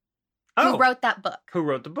Orr, who wrote that book. Who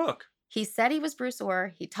wrote the book? He said he was Bruce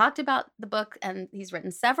Orr. He talked about the book, and he's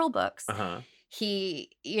written several books.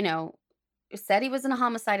 He, said he was a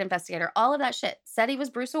homicide investigator, all of that shit. Said he was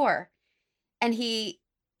Bruce Orr. And he,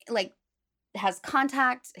 has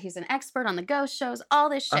contact. He's an expert on the ghost shows, all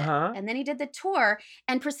this shit. And then he did the tour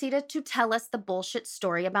and proceeded to tell us the bullshit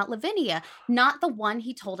story about Lavinia, not the one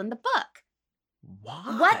he told in the book. Why?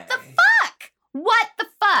 What the fuck? What the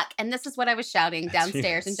fuck? And this is what I was shouting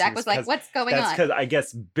downstairs. And Jack was like, what's going on? That's because I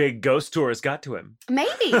guess big ghost tours got to him. Maybe.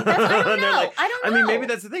 I don't know. I don't know. I mean, maybe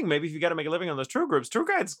that's the thing. Maybe if you got to make a living on those tour groups, tour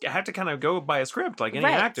guides have to kind of go by a script like any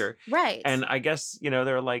actor. Right. And I guess,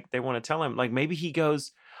 they're like, they want to tell him, like, maybe he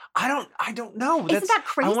goes, I don't know. Isn't that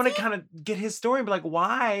crazy? I want to kind of get his story and be like,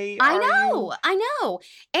 why? I know.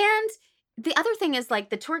 And the other thing is,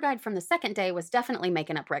 the tour guide from the second day was definitely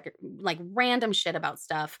making up random shit about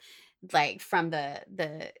stuff. From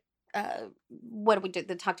the what did we do?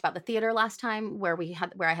 They talked about the theater last time where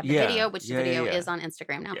I have the video, which the video is on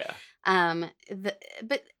Instagram now. Yeah.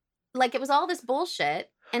 But like it was all this bullshit,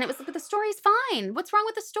 and it was but the story's fine. What's wrong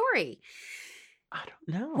with the story? I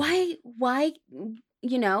don't know. Why?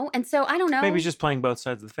 And so I don't know. Maybe he's just playing both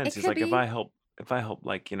sides of the fence. It He's could like, be. if I help,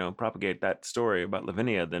 like, propagate that story about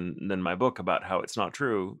Lavinia, then my book about how it's not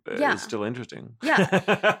true is still interesting.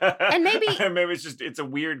 Yeah. And maybe it's a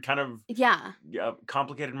weird kind of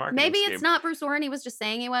complicated marketing Maybe scheme. it's not Bruce Orrin. He was just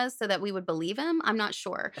saying he was so that we would believe him. I'm not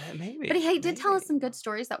sure. Maybe. But he did tell us some good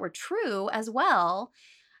stories that were true as well.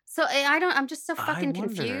 So I'm just so fucking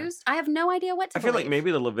confused. I have no idea what to believe. I feel like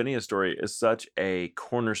maybe the Lavinia story is such a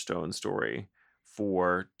cornerstone story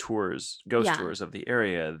for ghost tours of the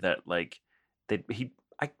area that like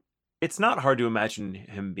it's not hard to imagine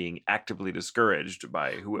him being actively discouraged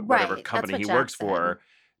by whatever company he works for.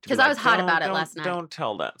 Because I was hot about it last night. Don't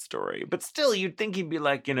tell that story. But still, you'd think he'd be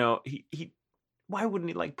like, he why wouldn't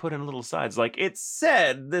he like put in little sides? Like, it's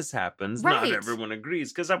said this happens. Right. Not everyone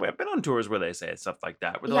agrees. Because I've been on tours where they say stuff like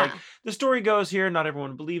that. Where they're like, the story goes here. Not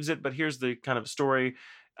everyone believes it. But here's the kind of story.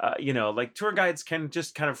 Like tour guides can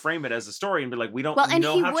just kind of frame it as a story and be like, we don't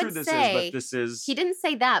know how true this is, but this is. He didn't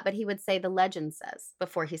say that, but he would say the legend says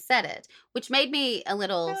before he said it, which made me a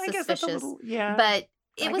little suspicious. But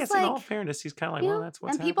it was like, in all fairness, he's kind of like, well, that's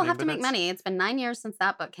what's happening. And people have to make money. It's been 9 years since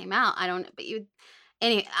that book came out. I don't, but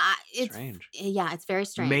anyway, it's strange. Yeah, it's very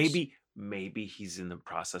strange. Maybe he's in the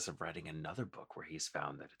process of writing another book where he's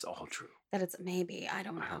found that it's all true. That it's maybe. I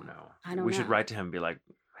don't know. We should write to him and be like,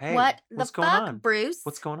 hey, what's going on, Bruce?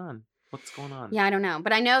 What's going on? Yeah, I don't know.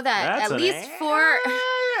 But I know that at least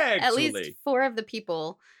four of the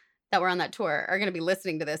people that were on that tour are going to be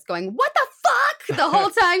listening to this going, what the fuck? The whole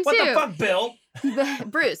time, too. What the fuck, Bill?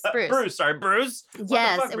 Bruce. Sorry, Bruce?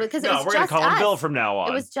 Yes, because it was we're going to call him Bill from now on.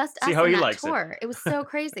 It was just us how on he that likes tour. It was so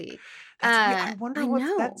crazy. I wonder what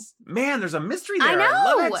that's. Man, there's a mystery there. I know.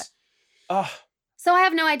 I love it. Oh. So I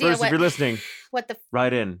have no idea Bruce, if you're listening, what the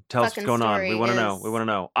write in. Tell us what's going on. We want to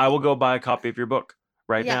know. I will go buy a copy of your book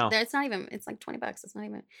now. Yeah, it's not even. It's like $20. It's not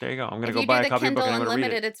even. There you go. I'm gonna go buy a copy of your book and I'm gonna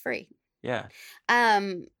read it. It's free. Yeah.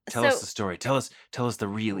 Tell us the story. Tell us the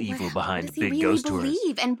real evil behind big ghost tours.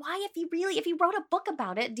 Believe? And why, if he wrote a book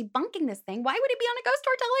about it, debunking this thing, why would he be on a ghost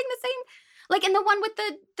tour telling the same, like in the one with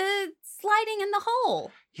the sliding in the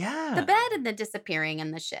hole? Yeah. The bed and the disappearing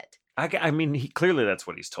and the shit. I mean, clearly that's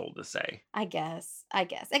what he's told to say. I guess.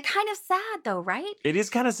 It kind of sad though, right? It is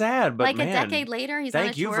kind of sad, but like a decade later, he's on a tour.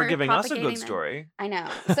 Thank you for giving us a good story. I know.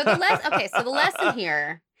 So the lesson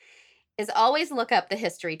here is always look up the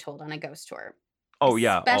history told on a ghost tour. Oh,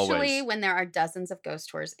 yeah, especially when there are dozens of ghost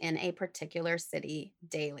tours in a particular city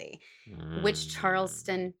daily, which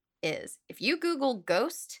Charleston is. If you Google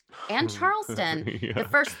ghost and Charleston, the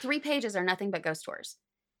first 3 pages are nothing but ghost tours.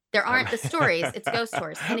 There aren't the stories, it's ghost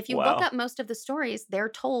tours. And if you look up most of the stories, they're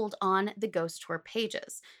told on the ghost tour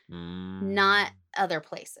pages, not other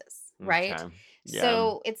places, right? Okay. Yeah.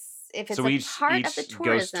 So if each part of the tourism,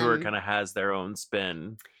 ghost tour kind of has their own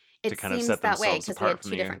spin to kind of set themselves apart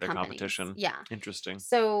from their competition. Yeah. Interesting.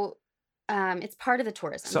 So it's part of the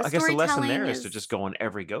tourism. So I guess the lesson there is to just go on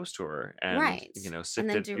every ghost tour and sift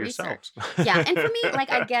it yourself. Yeah. And for me,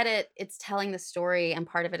 like, I get it. It's telling the story and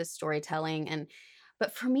part of it is storytelling.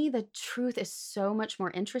 But for me, the truth is so much more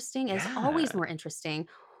interesting. It's always more interesting.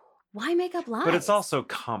 Why make up lies? But it's also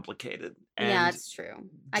complicated. And it's true.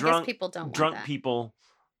 I guess people don't want drunk that. People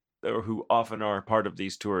who often are part of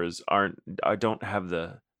these tours don't have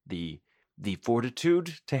the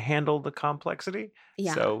fortitude to handle the complexity.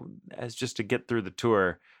 Yeah. So as just to get through the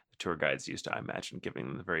tour guides used to, I imagine, giving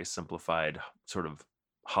them the very simplified sort of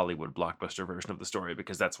Hollywood blockbuster version of the story,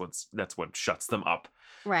 because that's what shuts them up,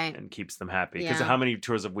 right, and keeps them happy. Because how many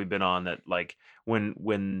tours have we been on that, like, when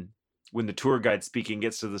the tour guide speaking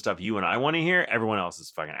gets to the stuff you and I want to hear, everyone else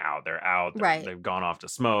is fucking out. They're out. Right. They've gone off to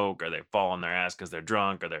smoke, or they fall on their ass because they're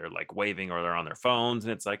drunk, or they're like waving, or they're on their phones,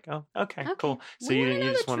 and it's like, oh, okay. Cool. So you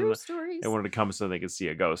just wanted to come so they could see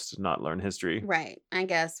a ghost, not learn history, right? I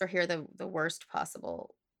guess, or hear the worst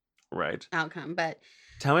possible outcome, but.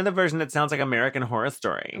 Tell me the version that sounds like American Horror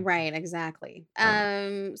Story. Right, exactly. So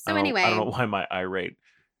anyway, I don't know why my irate.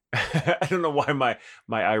 I don't know why my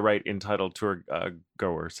irate entitled tour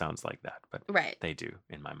goer sounds like that, but they do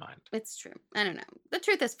in my mind. It's true. I don't know. The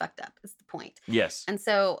truth is fucked up. Is the point. Yes. And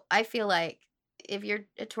so I feel like if you're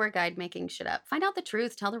a tour guide making shit up, find out the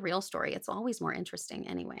truth. Tell the real story. It's always more interesting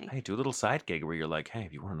anyway. Hey, do a little side gig where you're like, hey,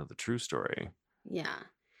 if you want to know the true story,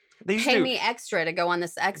 pay me extra to go on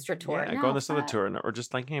this extra tour. Yeah, go on this other tour, or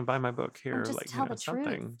just like, hey, buy my book here, just like, tell the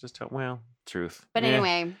something. Truth. Just tell truth. But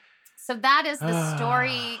anyway, so that is the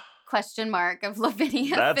story question mark of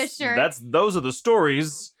Lavinia Fisher. Those are the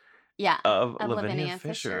stories. Yeah, of Lavinia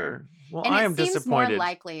Fisher. Well, and I am seems disappointed. More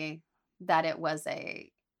likely that it was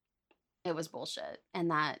bullshit, and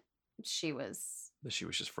that she was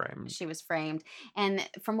just framed. She was framed, and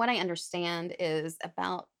from what I understand, is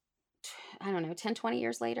about 10, 20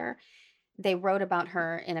 years later, they wrote about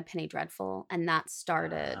her in a Penny Dreadful, and that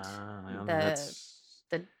started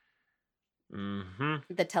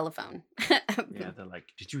the telephone. Yeah, they're like,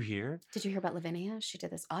 did you hear? Did you hear about Lavinia? She did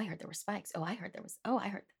this. Oh, I heard there were spikes. Oh, I heard there was. Oh, I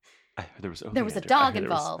heard there was a dog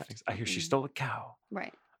involved. I hear she stole a cow.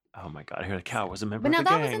 Right. Oh my God! I heard a cow was a member. But now of the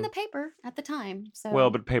that gang. was in the paper at the time. So well,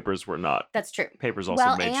 but papers were not. That's true. Papers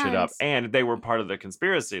also made shit up, and they were part of the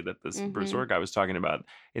conspiracy that this Bruce Orr guy was talking about.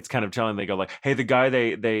 It's kind of telling. They go like, "Hey, the guy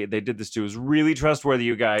they did this to is really trustworthy.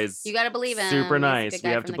 You guys, you got to believe him. Super nice. We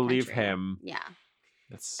have to believe him." Yeah.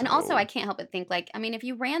 And also, I can't help but think, like, I mean, if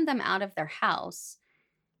you ran them out of their house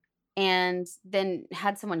and then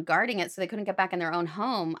had someone guarding it so they couldn't get back in their own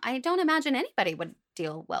home, I don't imagine anybody would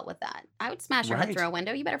deal well with that. I would smash your head through a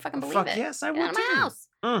window. You better fucking believe it. Yes, I would. Get out of my house.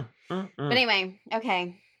 But anyway,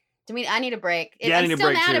 okay. I need a break. Yeah, I'm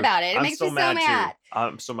still mad about it. It makes me so mad.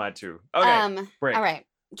 I'm so mad too. Okay. Break. All right.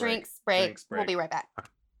 Drinks, break. We'll be right back.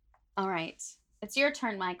 All right. It's your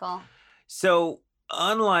turn, Michael. So,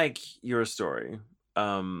 unlike your story,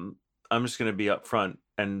 I'm just going to be upfront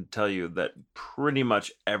and tell you that pretty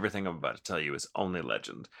much everything I'm about to tell you is only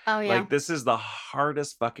legend. Oh, yeah. Like, this is the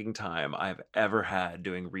hardest fucking time I've ever had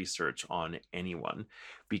doing research on anyone,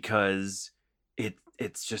 because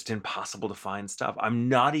it's just impossible to find stuff. I'm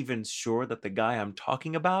not even sure that the guy I'm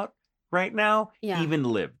talking about right now even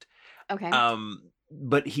lived. Okay.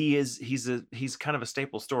 But he's kind of a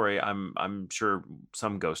staple story. I'm sure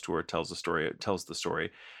some ghost tour tells the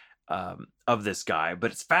story of this guy,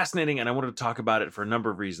 but it's fascinating, and I wanted to talk about it for a number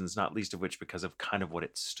of reasons, not least of which because of kind of what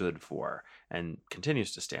it stood for and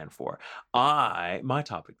continues to stand for. My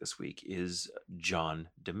topic this week is John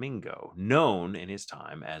Domingo, known in his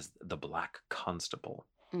time as the Black Constable.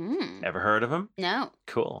 Ever heard of him? No.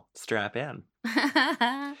 Cool. Strap in.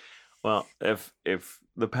 Well, if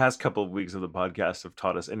the past couple of weeks of the podcast have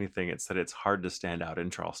taught us anything, it's that it's hard to stand out in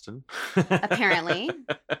Charleston. Apparently.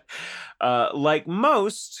 Like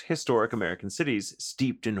most historic American cities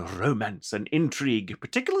steeped in romance and intrigue,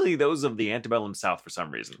 particularly those of the antebellum South for some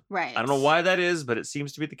reason. Right. I don't know why that is, but it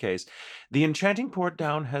seems to be the case. The enchanting Port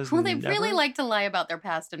Down has Well, they really like to lie about their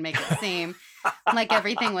past and make it seem like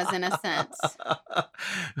everything was innocent.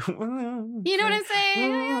 You know what I'm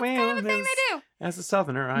saying? That's kind of a thing they do. As a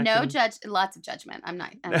Southerner, lots of judgment. I'm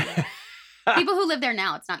not. People who live there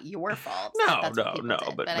now, it's not your fault. No.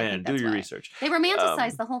 But man, do your research. They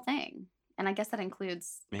romanticize the whole thing, and I guess that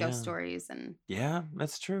includes ghost stories and. Yeah,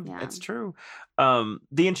 that's true. Yeah. It's true.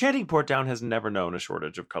 The enchanting Port Down has never known a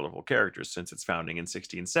shortage of colorful characters since its founding in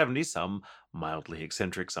 1670. Some mildly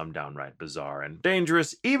eccentric, some downright bizarre and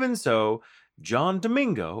dangerous. Even so, John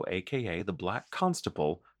Domingo, aka the Black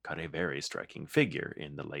Constable, cut a very striking figure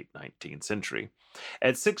in the late 19th century.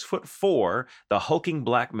 At 6'4", the hulking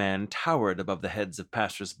black man towered above the heads of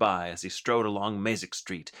passers-by as he strode along Mazik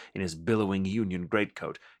Street in his billowing Union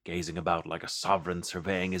greatcoat, gazing about like a sovereign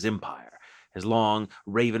surveying his empire. His long,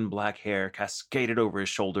 raven black hair cascaded over his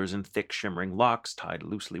shoulders in thick, shimmering locks tied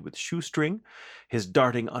loosely with shoestring. His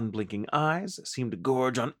darting, unblinking eyes seemed to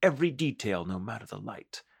gorge on every detail, no matter the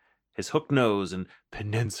light. His hooked nose and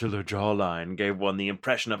peninsular jawline gave one the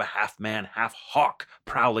impression of a half-man, half-hawk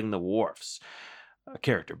prowling the wharfs. A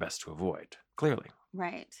character best to avoid, clearly.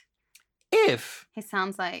 Right. If... He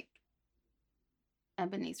sounds like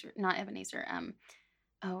not Ebenezer,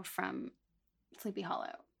 from Sleepy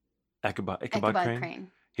Hollow. Ichabod Crane?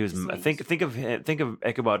 He was... Think of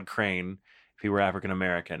Ichabod Crane if he were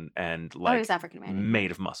African-American and, like... he was African-American.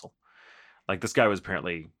 Made of muscle. Like, this guy was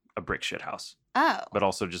apparently a brick shit house. Oh. But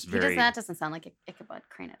also just very... That doesn't sound like Ichabod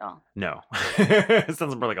Crane at all. No. It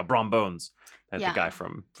sounds more like a Brom Bones.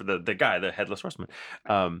 The guy the Headless Horseman.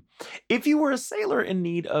 If you were a sailor in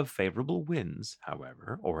need of favorable winds,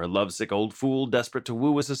 however, or a lovesick old fool desperate to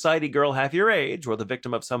woo a society girl half your age, or the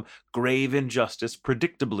victim of some grave injustice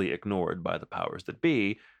predictably ignored by the powers that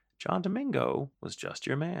be, John Domingo was just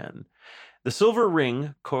your man. The silver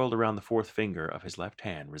ring coiled around the fourth finger of his left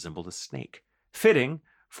hand resembled a snake, fitting,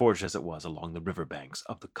 forged as it was along the riverbanks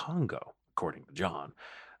of the Congo, according to John.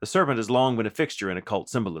 The serpent has long been a fixture in occult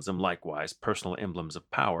symbolism, likewise personal emblems of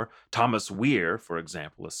power. Thomas Weir, for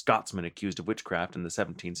example, a Scotsman accused of witchcraft in the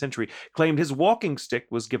 17th century, claimed his walking stick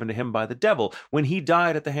was given to him by the devil. When he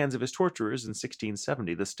died at the hands of his torturers in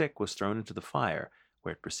 1670, the stick was thrown into the fire,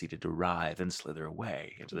 where it proceeded to writhe and slither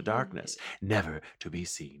away into the darkness, never to be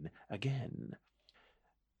seen again.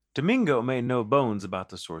 Domingo made no bones about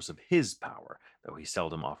the source of his power, though he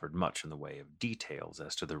seldom offered much in the way of details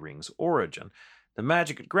as to the ring's origin. The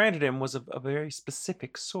magic it granted him was of a very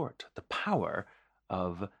specific sort, the power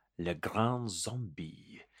of Le Grand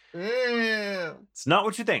Zombie. It's not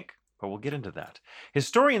what you think, but we'll get into that.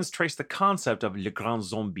 Historians trace the concept of Le Grand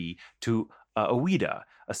Zombie to Ouida,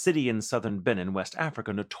 a city in southern Benin, West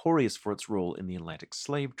Africa, notorious for its role in the Atlantic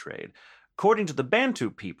slave trade. According to the Bantu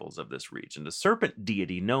peoples of this region, the serpent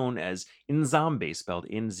deity known as Nzambi, spelled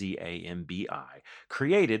Nzambi,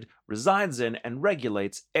 created, resides in, and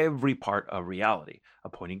regulates every part of reality,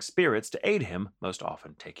 appointing spirits to aid him, most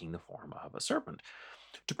often taking the form of a serpent.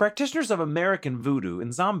 To practitioners of American voodoo,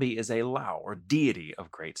 Nzambi is a Lao, or deity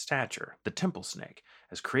of great stature, the temple snake.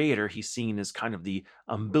 As creator, he's seen as kind of the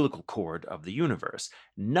umbilical cord of the universe,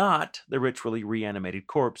 not the ritually reanimated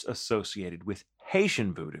corpse associated with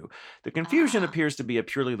Haitian voodoo. The confusion appears to be a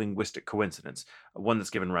purely linguistic coincidence, one that's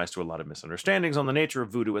given rise to a lot of misunderstandings on the nature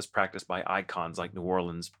of voodoo as practiced by icons like New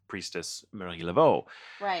Orleans priestess Marie Laveau.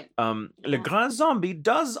 Right. Le Grand Zombie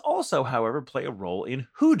does also, however, play a role in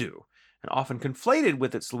hoodoo. And often conflated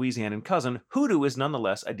with its Louisianan cousin, hoodoo is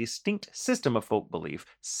nonetheless a distinct system of folk belief,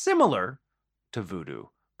 similar to voodoo,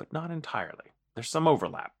 but not entirely. There's some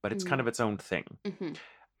overlap, but it's kind of its own thing.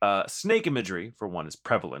 Snake imagery, for one, is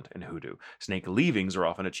prevalent in hoodoo. Snake leavings are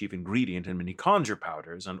often a chief ingredient in many conjure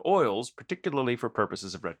powders and oils, particularly for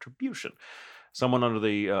purposes of retribution. Someone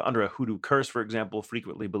under a hoodoo curse, for example,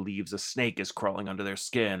 frequently believes a snake is crawling under their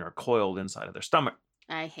skin or coiled inside of their stomach.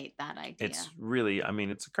 I hate that idea. It's really,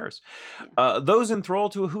 it's a curse. Yeah. Those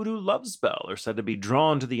enthralled to a hoodoo love spell are said to be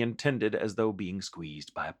drawn to the intended as though being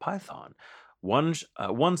squeezed by a python. One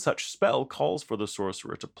such spell calls for the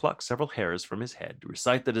sorcerer to pluck several hairs from his head,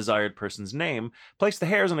 recite the desired person's name, place the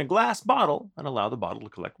hairs in a glass bottle, and allow the bottle to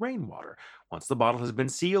collect rainwater. Once the bottle has been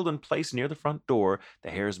sealed and placed near the front door,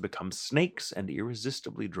 the hairs become snakes and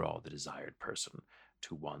irresistibly draw the desired person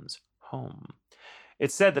to one's home.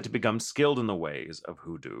 It's said that to become skilled in the ways of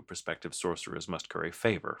hoodoo, prospective sorcerers must curry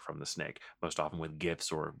favor from the snake, most often with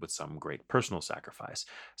gifts or with some great personal sacrifice.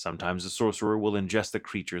 Sometimes the sorcerer will ingest the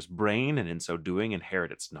creature's brain and in so doing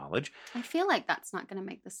inherit its knowledge. I feel like that's not going to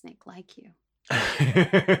make the snake like you.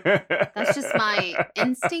 That's just my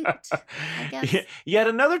instinct, I guess. Yet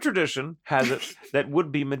another tradition has it that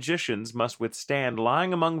would-be magicians must withstand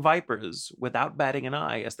lying among vipers without batting an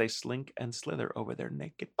eye as they slink and slither over their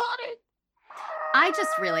naked body. I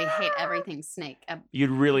just really hate everything snake. You'd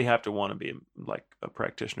really have to want to be like a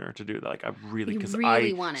practitioner to do that. Like I really, because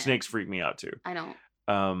snakes freak me out too. I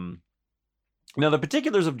don't. Now the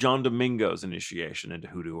particulars of John Domingo's initiation into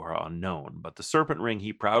hoodoo are unknown, but the serpent ring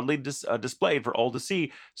he proudly displayed for all to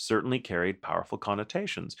see certainly carried powerful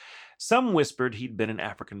connotations. Some whispered he'd been an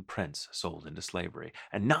African prince sold into slavery,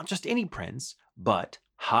 and not just any prince, but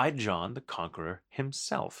High John the Conqueror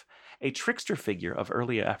himself, a trickster figure of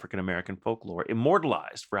early African-American folklore,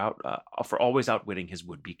 immortalized for always outwitting his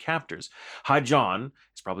would-be captors. High John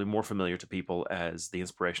is probably more familiar to people as the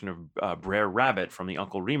inspiration of Brer Rabbit from the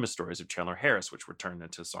Uncle Remus stories of Chandler Harris, which were turned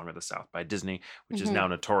into Song of the South by Disney, which is now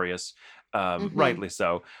notorious, rightly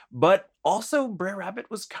so. But also, Brer Rabbit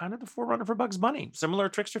was kind of the forerunner for Bugs Bunny, similar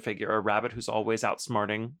trickster figure, a rabbit who's always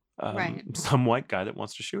outsmarting some white guy that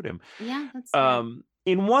wants to shoot him. Yeah, that's right.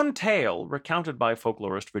 In one tale recounted by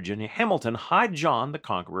folklorist Virginia Hamilton, High John the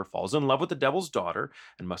Conqueror falls in love with the devil's daughter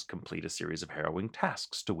and must complete a series of harrowing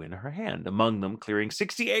tasks to win her hand, among them clearing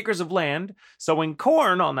 60 acres of land, sowing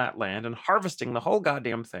corn on that land, and harvesting the whole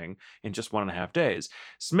goddamn thing in just 1.5 days.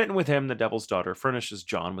 Smitten with him, the devil's daughter furnishes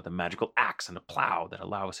John with a magical axe and a plow that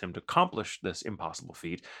allows him to accomplish this impossible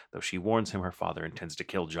feat, though she warns him her father intends to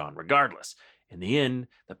kill John regardless. In the end,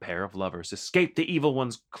 the pair of lovers escape the evil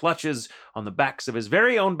one's clutches on the backs of his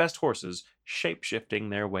very own best horses, shape-shifting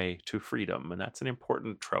their way to freedom. And that's an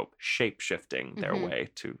important trope, shape-shifting their way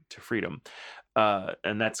to freedom.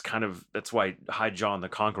 And that's why High John the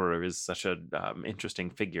Conqueror is such an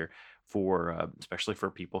interesting figure for, especially for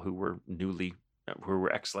people who were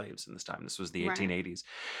ex-slaves in this time. This was the 1880s.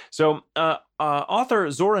 So author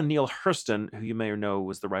Zora Neale Hurston, who you may know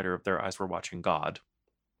was the writer of Their Eyes Were Watching God,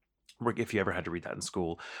 if you ever had to read that in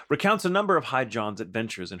school, recounts a number of High John's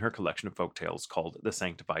adventures in her collection of folktales called The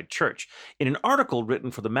Sanctified Church. In an article written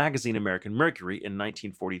for the magazine American Mercury in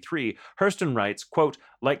 1943, Hurston writes, quote,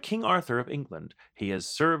 "Like King Arthur of England, he has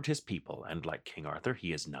served his people, and like King Arthur,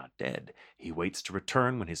 he is not dead. He waits to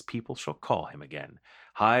return when his people shall call him again.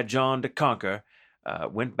 High John de Conquer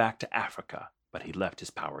went back to Africa, but he left his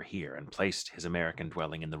power here and placed his American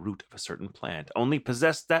dwelling in the root of a certain plant. Only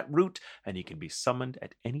possess that root, and he can be summoned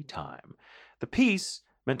at any time. The piece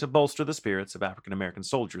meant to bolster the spirits of African American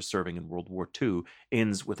soldiers serving in World War II,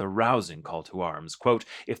 ends with a rousing call to arms. Quote,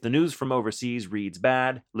 "If the news from overseas reads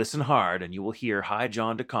bad, listen hard and you will hear High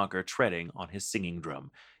John de Conquer treading on his singing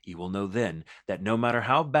drum. You will know then that no matter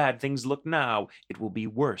how bad things look now, it will be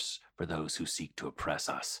worse for those who seek to oppress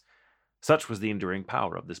us." Such was the enduring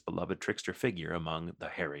power of this beloved trickster figure among the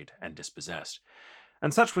harried and dispossessed.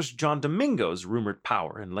 And such was John Domingo's rumored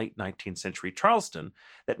power in late 19th century Charleston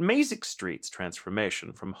that Mazik Street's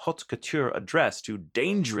transformation from haute couture address to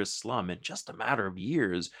dangerous slum in just a matter of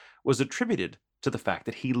years was attributed to the fact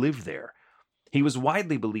that he lived there. He was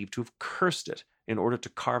widely believed to have cursed it in order to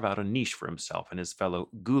carve out a niche for himself and his fellow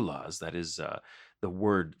gulas, that is the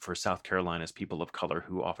word for South Carolina's people of color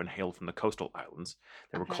who often hailed from the coastal islands.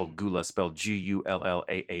 They were called gulas, spelled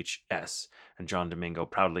Gullahs, and John Domingo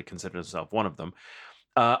proudly considered himself one of them.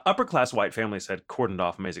 Upper-class white families had cordoned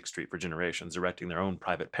off Mazik Street for generations, erecting their own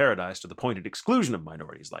private paradise to the pointed exclusion of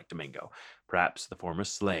minorities like Domingo. Perhaps the former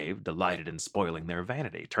slave delighted in spoiling their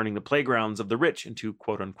vanity, turning the playgrounds of the rich into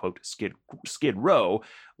quote-unquote skid row,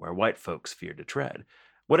 where white folks feared to tread.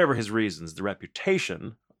 Whatever his reasons, the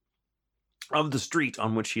reputation of the street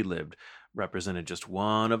on which he lived represented just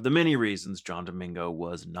one of the many reasons John Domingo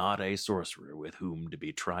was not a sorcerer with whom to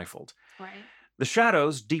be trifled. Right. The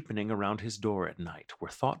shadows deepening around his door at night were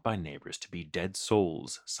thought by neighbors to be dead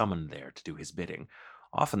souls summoned there to do his bidding.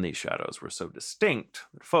 Often these shadows were so distinct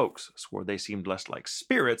that folks swore they seemed less like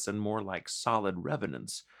spirits and more like solid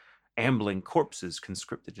revenants, ambling corpses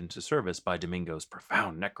conscripted into service by Domingo's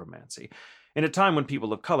profound necromancy. In a time when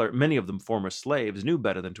people of color, many of them former slaves, knew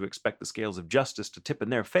better than to expect the scales of justice to tip in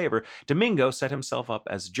their favor, Domingo set himself up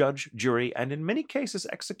as judge, jury, and in many cases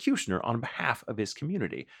executioner on behalf of his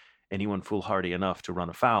community. Anyone foolhardy enough to run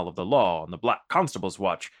afoul of the law on the Black Constable's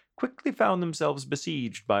watch quickly found themselves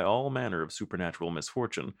besieged by all manner of supernatural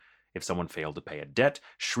misfortune. If someone failed to pay a debt,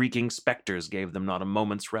 shrieking specters gave them not a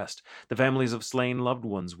moment's rest. The families of slain loved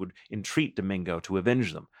ones would entreat Domingo to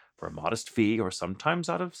avenge them. For a modest fee, or sometimes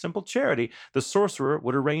out of simple charity, the sorcerer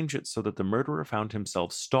would arrange it so that the murderer found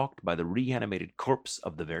himself stalked by the reanimated corpse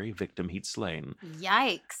of the very victim he'd slain.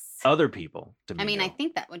 Yikes. Other people, Domingo. I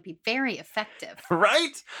think that would be very effective.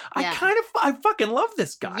 Right? Yeah. I fucking love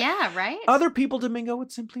this guy. Yeah, right? Other people Domingo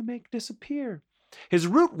would simply make disappear. His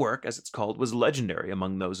root work, as it's called, was legendary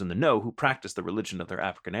among those in the know who practiced the religion of their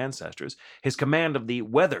African ancestors. His command of the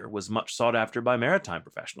weather was much sought after by maritime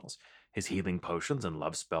professionals. His healing potions and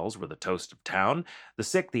love spells were the toast of town. The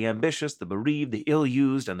sick, the ambitious, the bereaved, the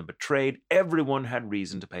ill-used, and the betrayed, everyone had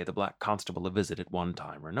reason to pay the Black Constable a visit at one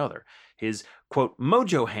time or another. His, quote,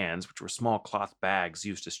 mojo hands, which were small cloth bags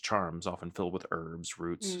used as charms, often filled with herbs,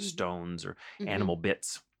 roots, stones, or animal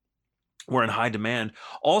bits, were in high demand.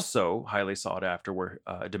 Also highly sought after were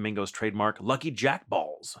Domingo's trademark Lucky Jack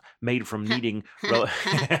balls, made from kneading.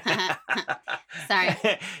 Sorry.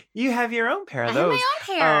 You have your own pair of I those. have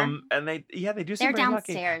my own pair. And they do seem They're very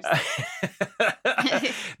downstairs.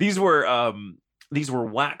 Lucky. These were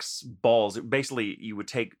wax balls. Basically, you would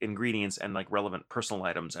take ingredients and like relevant personal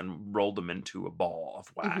items and roll them into a ball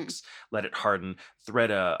of wax, let it harden,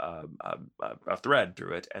 thread a thread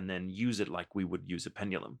through it, and then use it like we would use a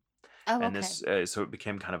pendulum. Oh, And okay. this, so it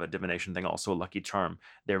became kind of a divination thing, also a lucky charm.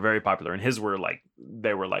 They're very popular, and his were like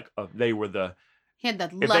they were the. He had the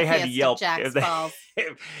If they had luckiest Yelp, of Jack's if they, balls.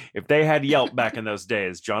 if they had Yelp back in those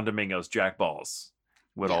days, John Domingo's Jack balls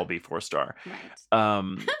would all be 4-star.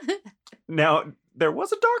 Right. Now, there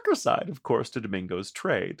was a darker side, of course, to Domingo's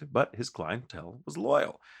trade, but his clientele was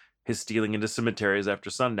loyal. His stealing into cemeteries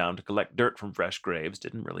after sundown to collect dirt from fresh graves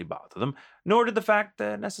didn't really bother them, nor did the fact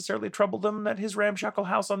necessarily trouble them that his ramshackle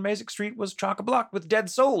house on Mazik Street was chock-a-block with dead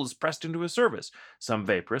souls pressed into his service, some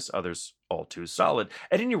vaporous, others all too solid.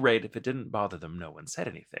 At any rate, if it didn't bother them, no one said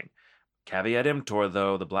anything. Caveat emptor,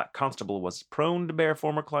 though, the Black Constable was prone to bear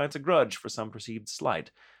former clients a grudge for some perceived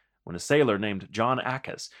slight. When a sailor named John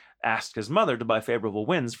Ackas asked his mother to buy favorable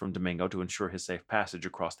winds from Domingo to ensure his safe passage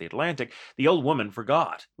across the Atlantic, the old woman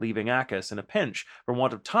forgot, leaving Ackas in a pinch. For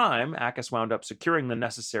want of time, Ackas wound up securing the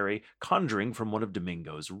necessary conjuring from one of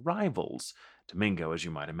Domingo's rivals. Domingo, as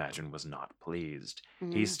you might imagine, was not pleased.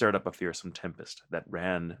 He stirred up a fearsome tempest that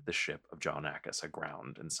ran the ship of John Ackas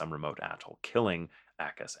aground in some remote atoll, killing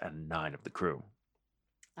Ackas and 9 of the crew.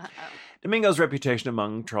 Domingo's reputation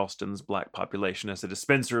among Charleston's black population as a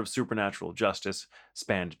dispenser of supernatural justice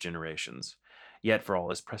spanned generations. Yet for all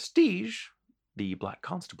his prestige, the Black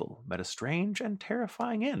Constable met a strange and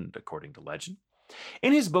terrifying end, according to legend.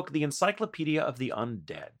 In his book, The Encyclopedia of the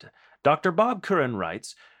Undead, Dr. Bob Curran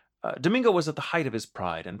writes, Domingo was at the height of his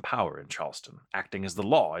pride and power in Charleston, acting as the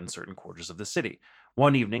law in certain quarters of the city.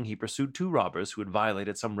 One evening, he pursued 2 robbers who had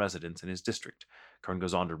violated some residents in his district. Kern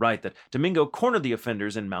goes on to write that Domingo cornered the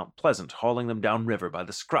offenders in Mount Pleasant, hauling them downriver by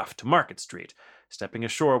the Scruff to Market Street. Stepping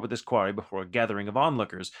ashore with his quarry before a gathering of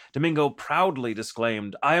onlookers, Domingo proudly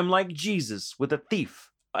disclaimed, "I am like Jesus, with a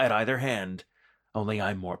thief at either hand, only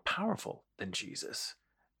I'm more powerful than Jesus."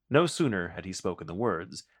 No sooner had he spoken the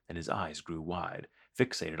words than his eyes grew wide,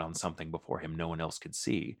 fixated on something before him no one else could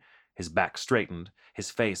see. His back straightened,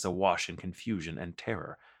 his face awash in confusion and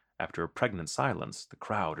terror. After a pregnant silence, the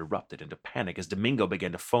crowd erupted into panic as Domingo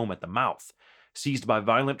began to foam at the mouth. Seized by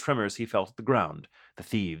violent tremors, he fell to the ground. The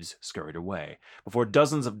thieves scurried away. Before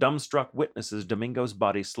dozens of dumbstruck witnesses, Domingo's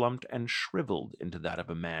body slumped and shriveled into that of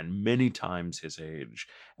a man many times his age,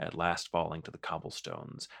 at last falling to the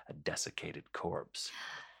cobblestones, a desiccated corpse.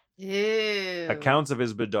 Ew. Accounts of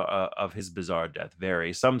his bizarre death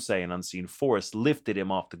vary. Some say an unseen force lifted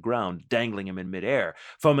him off the ground, dangling him in midair.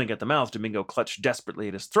 Foaming at the mouth, Domingo clutched desperately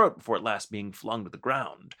at his throat before at last being flung to the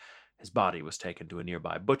ground. His body was taken to a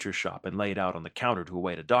nearby butcher's shop and laid out on the counter to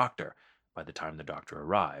await a doctor. By the time the doctor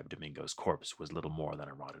arrived, Domingo's corpse was little more than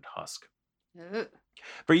a rotted husk. Ew.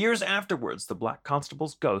 For years afterwards, the Black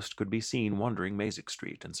Constable's ghost could be seen wandering Mazik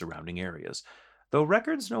Street and surrounding areas. Though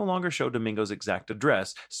records no longer show Domingo's exact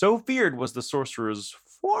address, so feared was the sorcerer's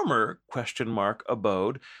former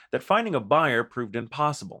abode that finding a buyer proved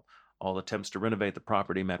impossible. All attempts to renovate the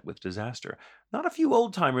property met with disaster. Not a few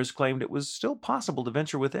old-timers claimed it was still possible to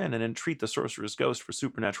venture within and entreat the sorcerer's ghost for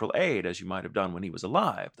supernatural aid, as you might have done when he was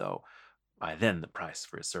alive, though by then the price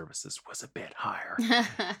for his services was a bit higher.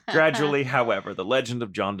 Gradually, however, the legend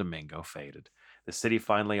of John Domingo faded. The city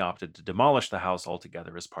finally opted to demolish the house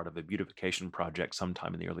altogether as part of a beautification project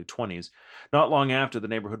sometime in the early 1920s. Not long after, the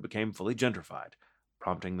neighborhood became fully gentrified,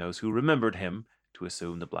 prompting those who remembered him to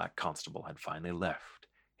assume the Black Constable had finally left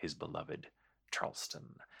his beloved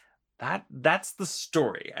Charleston. That's the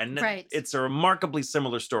story, and right. It's a remarkably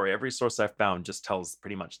similar story. Every source I've found just tells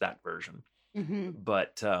pretty much that version. Mm-hmm.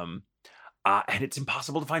 But and it's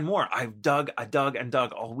impossible to find more. I dug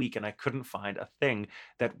all week, and I couldn't find a thing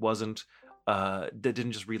that wasn't that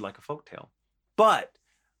didn't just read like a folktale. But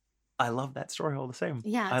I love that story all the same.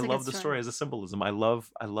 Yeah, I love the story as a symbolism. I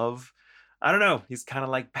love. I don't know. He's kind of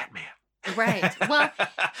like Batman. Right. Well,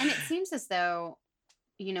 and it seems as though,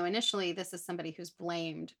 initially this is somebody who's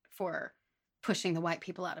blamed for pushing the white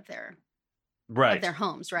people out of their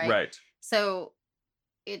homes, right? Right. So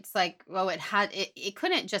it's like, well, it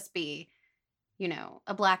couldn't just be,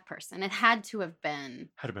 a black person. It had to have been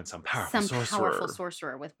some powerful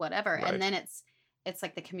sorcerer with whatever. Right. And then it's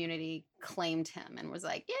like the community claimed him and was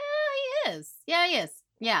like, yeah, he is. Yeah, he is.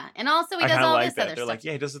 Yeah. And also he does all this other stuff. They're like,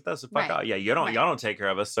 yeah, he does it. Fuck right. out. Yeah, y'all don't take care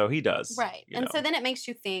of us, so he does. Right. And so then it makes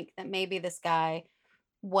you think that maybe this guy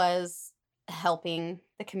was helping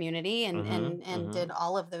the community and did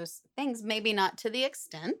all of those things. Maybe not to the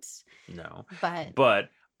extent. No. But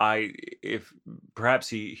if perhaps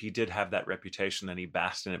he did have that reputation and he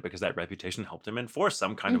basked in it because that reputation helped him enforce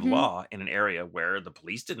some kind of law in an area where the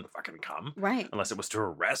police didn't fucking come, right? Unless it was to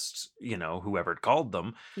arrest, whoever had called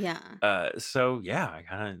them. Yeah. So yeah, I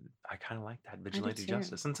kind of like that vigilante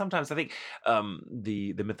justice. And sometimes I think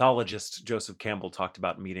the mythologist Joseph Campbell talked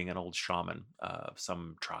about meeting an old shaman of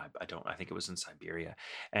some tribe. I think it was in Siberia,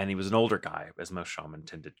 and he was an older guy, as most shaman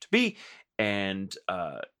tended to be, and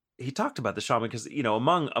he talked about the shaman because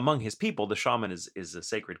among his people, the shaman is a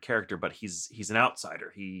sacred character, but he's an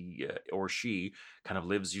outsider. He or she kind of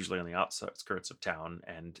lives usually on the outskirts of town,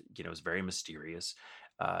 and is very mysterious.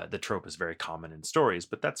 The trope is very common in stories,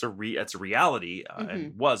 but that's a reality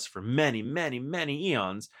and was for many, many, many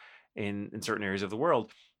eons in certain areas of the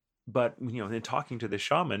world. But in talking to the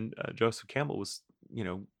shaman, Joseph Campbell was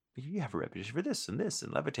you have a reputation for this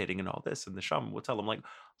and levitating and all this, and the shaman will tell him, like,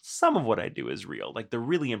 some of what I do is real, like the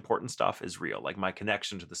really important stuff is real, like my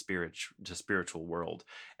connection to the spiritual world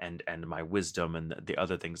and my wisdom and the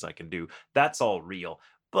other things I can do, that's all real.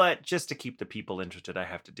 But just to keep the people interested, I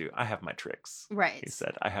have my tricks. Right. He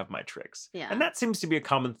said, I have my tricks. Yeah. And that seems to be a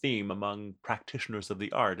common theme among practitioners of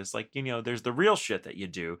the art. It's like, there's the real shit that you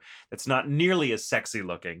do that's not nearly as sexy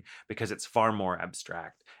looking because it's far more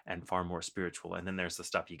abstract and far more spiritual. And then there's the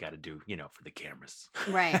stuff you got to do, for the cameras.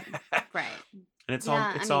 Right. Right. And it's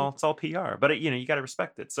all PR, but you got to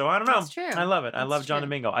respect it. So I don't know. That's true. I love it. I love John true.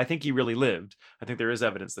 Domingo. I think he really lived. I think there is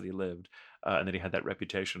evidence that he lived and that he had that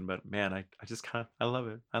reputation. But man, I just I love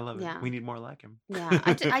it. I love it. Yeah. We need more like him. Yeah,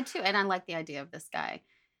 I too, and I like the idea of this guy.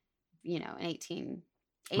 In 1880s.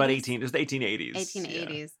 But it was the 1880s. 1880s.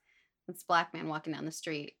 Yeah. This black man walking down the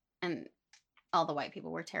street, and all the white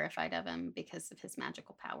people were terrified of him because of his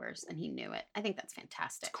magical powers, and he knew it. I think that's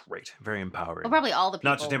fantastic. It's great. Very empowering. Well, probably all the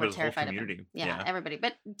people Not just him, were but his whole terrified of him. community. Yeah, everybody.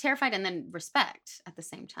 But terrified and then respect at the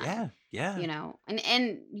same time. Yeah, yeah. You know,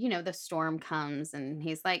 and you know, the storm comes and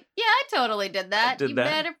he's like, yeah, I totally did that. You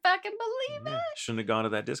better fucking believe it. Shouldn't have gone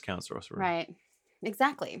to that discount store. Right.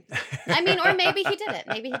 Exactly. I mean, or maybe he did it.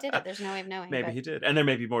 Maybe he did it. There's no way of knowing. Maybe he did. And there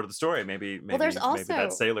may be more to the story. Maybe there's also, maybe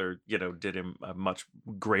that sailor, you know, did him a much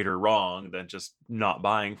greater wrong than just not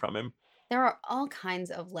buying from him. There are all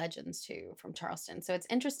kinds of legends too from Charleston. So it's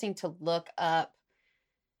interesting to look up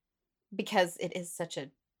because it is such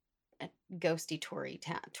a ghosty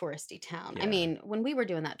touristy town. Yeah. I mean, when we were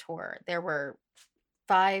doing that tour, there were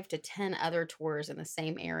 5 to 10 other tours in the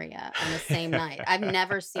same area on the same night. I've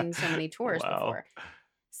never seen so many tours before.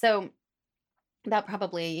 So that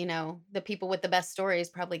probably, you know, the people with the best stories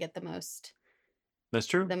probably get the most. That's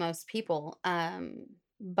true. The most people.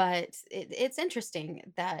 But it's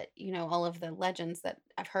interesting that, you know, all of the legends that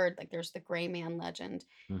I've heard, like there's the Gray Man legend,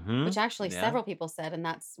 which actually several people said, and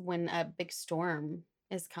that's when a big storm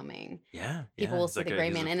is coming. Yeah. People will see the Gray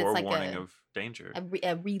Man, and it's like a of danger.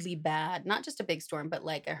 A really bad, not just a big storm, but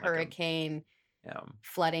like a hurricane,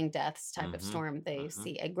 flooding, deaths type of storm. They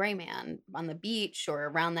see a Gray Man on the beach or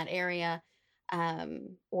around that area.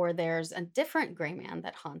 Or there's a different Gray Man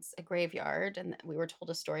that haunts a graveyard. And we were told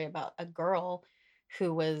a story about a girl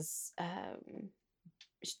who was,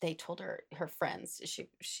 they told her friends,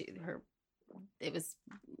 it was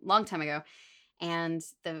a long time ago. And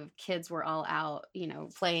the kids were all out, you know,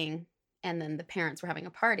 playing. And then the parents were having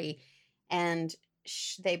a party. And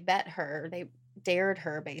they dared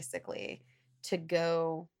her basically to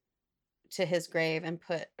go to his grave and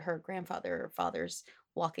put her father's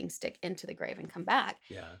walking stick into the grave and come back.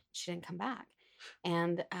 Yeah. She didn't come back.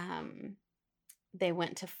 And they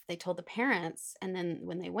told the parents. And then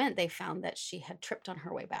when they went, they found that she had tripped on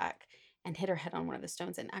her way back and hit her head on one of the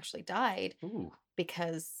stones and actually died. Ooh.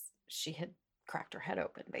 Because she had cracked her head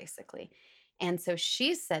open basically. And so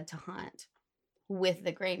she's said to hunt with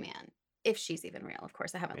the Gray Man, if she's even real. Of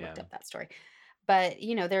course, I haven't looked up that story, but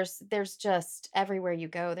you know, there's just everywhere you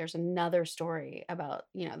go, there's another story about,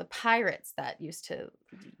 you know, the pirates that used to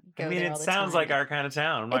go. I mean, it sounds like our kind of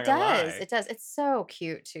town. It does. It does. It's so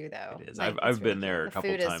cute too, though. It is. Like, I've been there a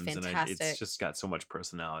couple times, and it's just got so much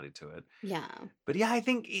personality to it. Yeah. But yeah, I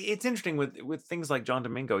think it's interesting with things like John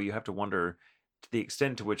Domingo. You have to wonder to the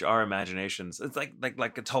extent to which our imaginations, it's like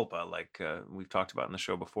a tulpa, like we've talked about in the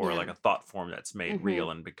show before, like a thought form that's made real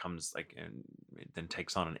and becomes like, and it then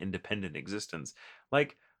takes on an independent existence.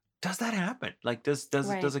 Like, does that happen? Like, does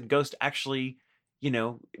a ghost actually, you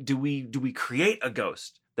know, do we create a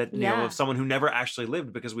ghost that, you know, of someone who never actually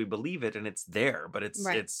lived because we believe it and it's there, but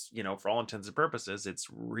it's, you know, for all intents and purposes, it's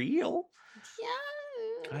real. Yeah.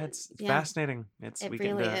 It's fascinating. It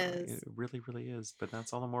really is. It really, really is. But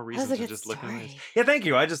that's all the more reason to just look at it. Yeah, thank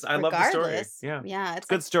you. I love the story. Yeah, it's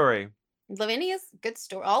good story. Lavinia's good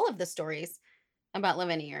story. All of the stories about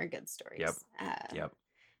Lavinia are good stories. Yep.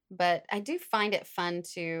 But I do find it fun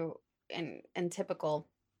to, and typical,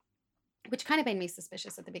 which kind of made me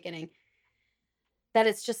suspicious at the beginning, that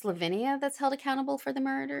it's just Lavinia that's held accountable for the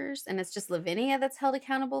murders, and it's just Lavinia that's held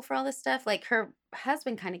accountable for all this stuff. Like, her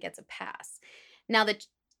husband kind of gets a pass. Now that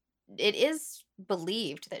it is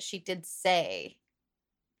believed that she did say,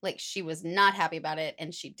 like, she was not happy about it,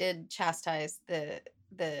 and she did chastise the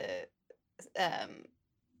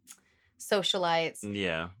socialites.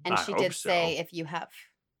 Yeah, and she did say, if you have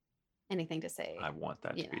anything to say, I want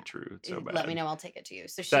that to be true. So bad. Let me know. I'll take it to you.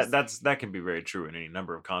 So that can be very true in any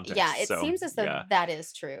number of contexts. Yeah, it seems as though that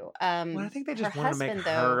is true. Well, I think they just want to make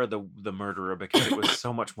her the murderer because it was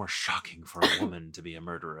so much more shocking for a woman to be a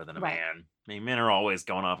murderer than a man. I mean, men are always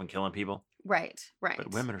going off and killing people. Right.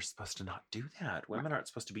 But women are supposed to not do that. Women aren't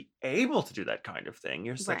supposed to be able to do that kind of thing.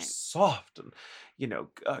 You're such soft and, you know,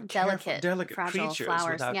 delicate fragile creatures.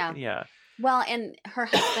 Flowers. Yeah. Well, and her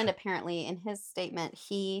husband apparently, in his statement,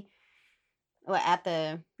 at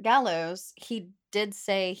the gallows, he did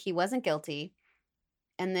say he wasn't guilty,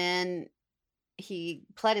 and then he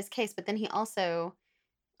pled his case, but then he also,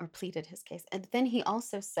 or pleaded his case, and then he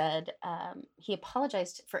also said he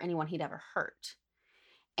apologized for anyone he'd ever hurt.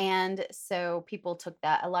 And so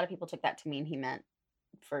a lot of people took that to mean he meant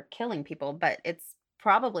for killing people, but it's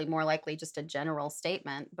probably more likely just a general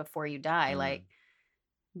statement before you die, like,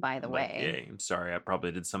 by the way, I'm sorry, I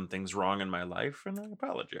probably did some things wrong in my life, and I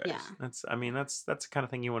apologize. Yeah. That's the kind of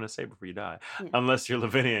thing you want to say before you die. Yeah. Unless you're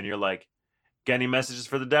Lavinia and you're like, got any messages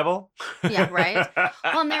for the devil? Yeah, right.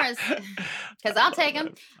 Well, and there is, because I'll take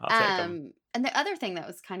them. And the other thing that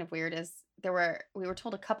was kind of weird is we were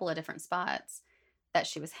told a couple of different spots that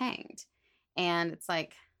she was hanged. And it's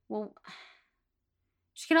like, well,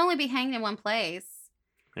 she can only be hanged in one place.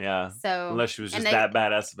 Yeah. So unless she was just that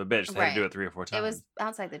badass of a bitch, they had to do it 3 or 4 times. It was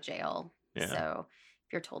outside the jail. Yeah. So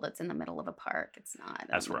if you're told it's in the middle of a park, it's not.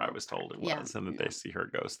 That's where I was told it was, and that they see her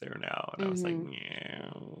ghost there now, and I was like, yeah,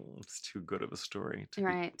 it's too good of a story to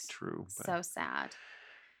be true. But... So sad.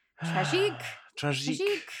 Tragique.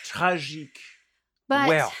 Tragique.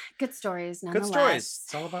 But good stories, nonetheless. Good stories.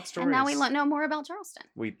 It's all about stories. And now we know more about Charleston.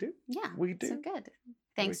 We do. Yeah. We do. So good.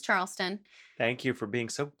 Thanks, Charleston. Thank you for being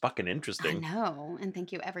so fucking interesting. I know. And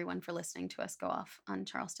thank you, everyone, for listening to us go off on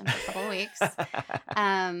Charleston for a couple of weeks.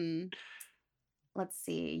 Let's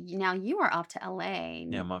see. Now you are off to LA.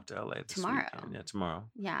 Yeah, I'm off to LA tomorrow. Weekend. Yeah, tomorrow.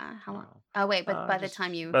 Yeah. How long? Oh, wait. But by the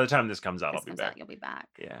time this comes out, I'll be back. You'll be back.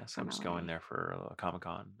 Yeah. So I'm just going there for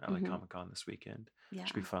Comic-Con, LA Comic-Con this weekend. Yeah.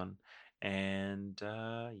 Should be fun. And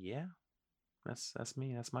yeah. That's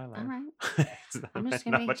me. That's my life. All right.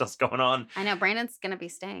 Not much else going on. I know Brandon's gonna be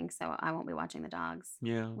staying, so I won't be watching the dogs.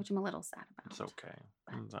 Yeah. Which I'm a little sad about. It's okay.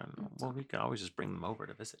 Well, we can always just bring them over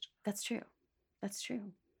to visit. That's true. I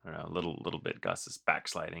don't know, a little bit. Gus is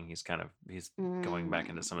backsliding. He's going back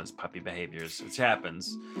into some of his puppy behaviors, which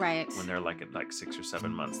happens. Right. When they're at 6 or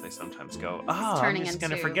 7 months, they sometimes go, I'm just going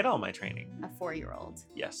to forget all my training. A 4-year-old.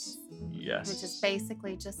 Yes. Which is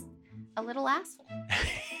basically just a little asshole.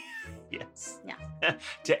 Yes. Yeah.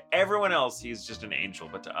 To everyone else, he's just an angel,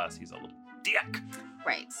 but to us, he's a little dick.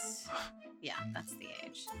 Right. Yeah, that's the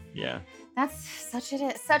age. Yeah. That's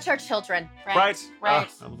such our children, right? Right.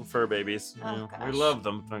 Little fur babies. We love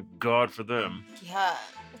them. Thank God for them. Yeah.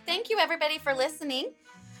 Thank you, everybody, for listening.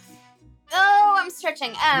 Oh, I'm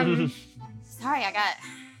stretching. Sorry, I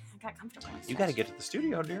got comfortable. You got to get to the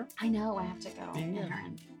studio, dear. I know. I have to go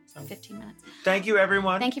in 15 minutes. Thank you,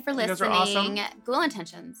 everyone. Thank you for listening. You guys are awesome.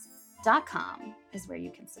 GhoulIntentions.com is where you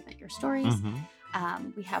can submit your stories.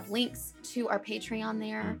 We have links to our Patreon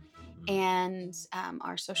there and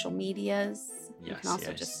our social medias. You can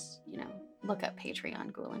also just, look up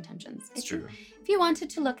Patreon Ghoul Intentions. It's true. If you wanted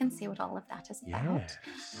to look and see what all of that is about.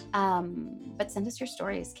 But send us your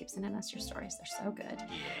stories. Keep sending us your stories. They're so good.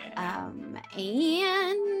 Yeah.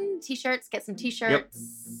 And t-shirts. Get some t-shirts.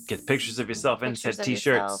 Yep. Get pictures of yourself and set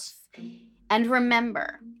t-shirts. And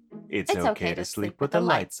remember, it's okay to sleep with the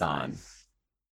lights on.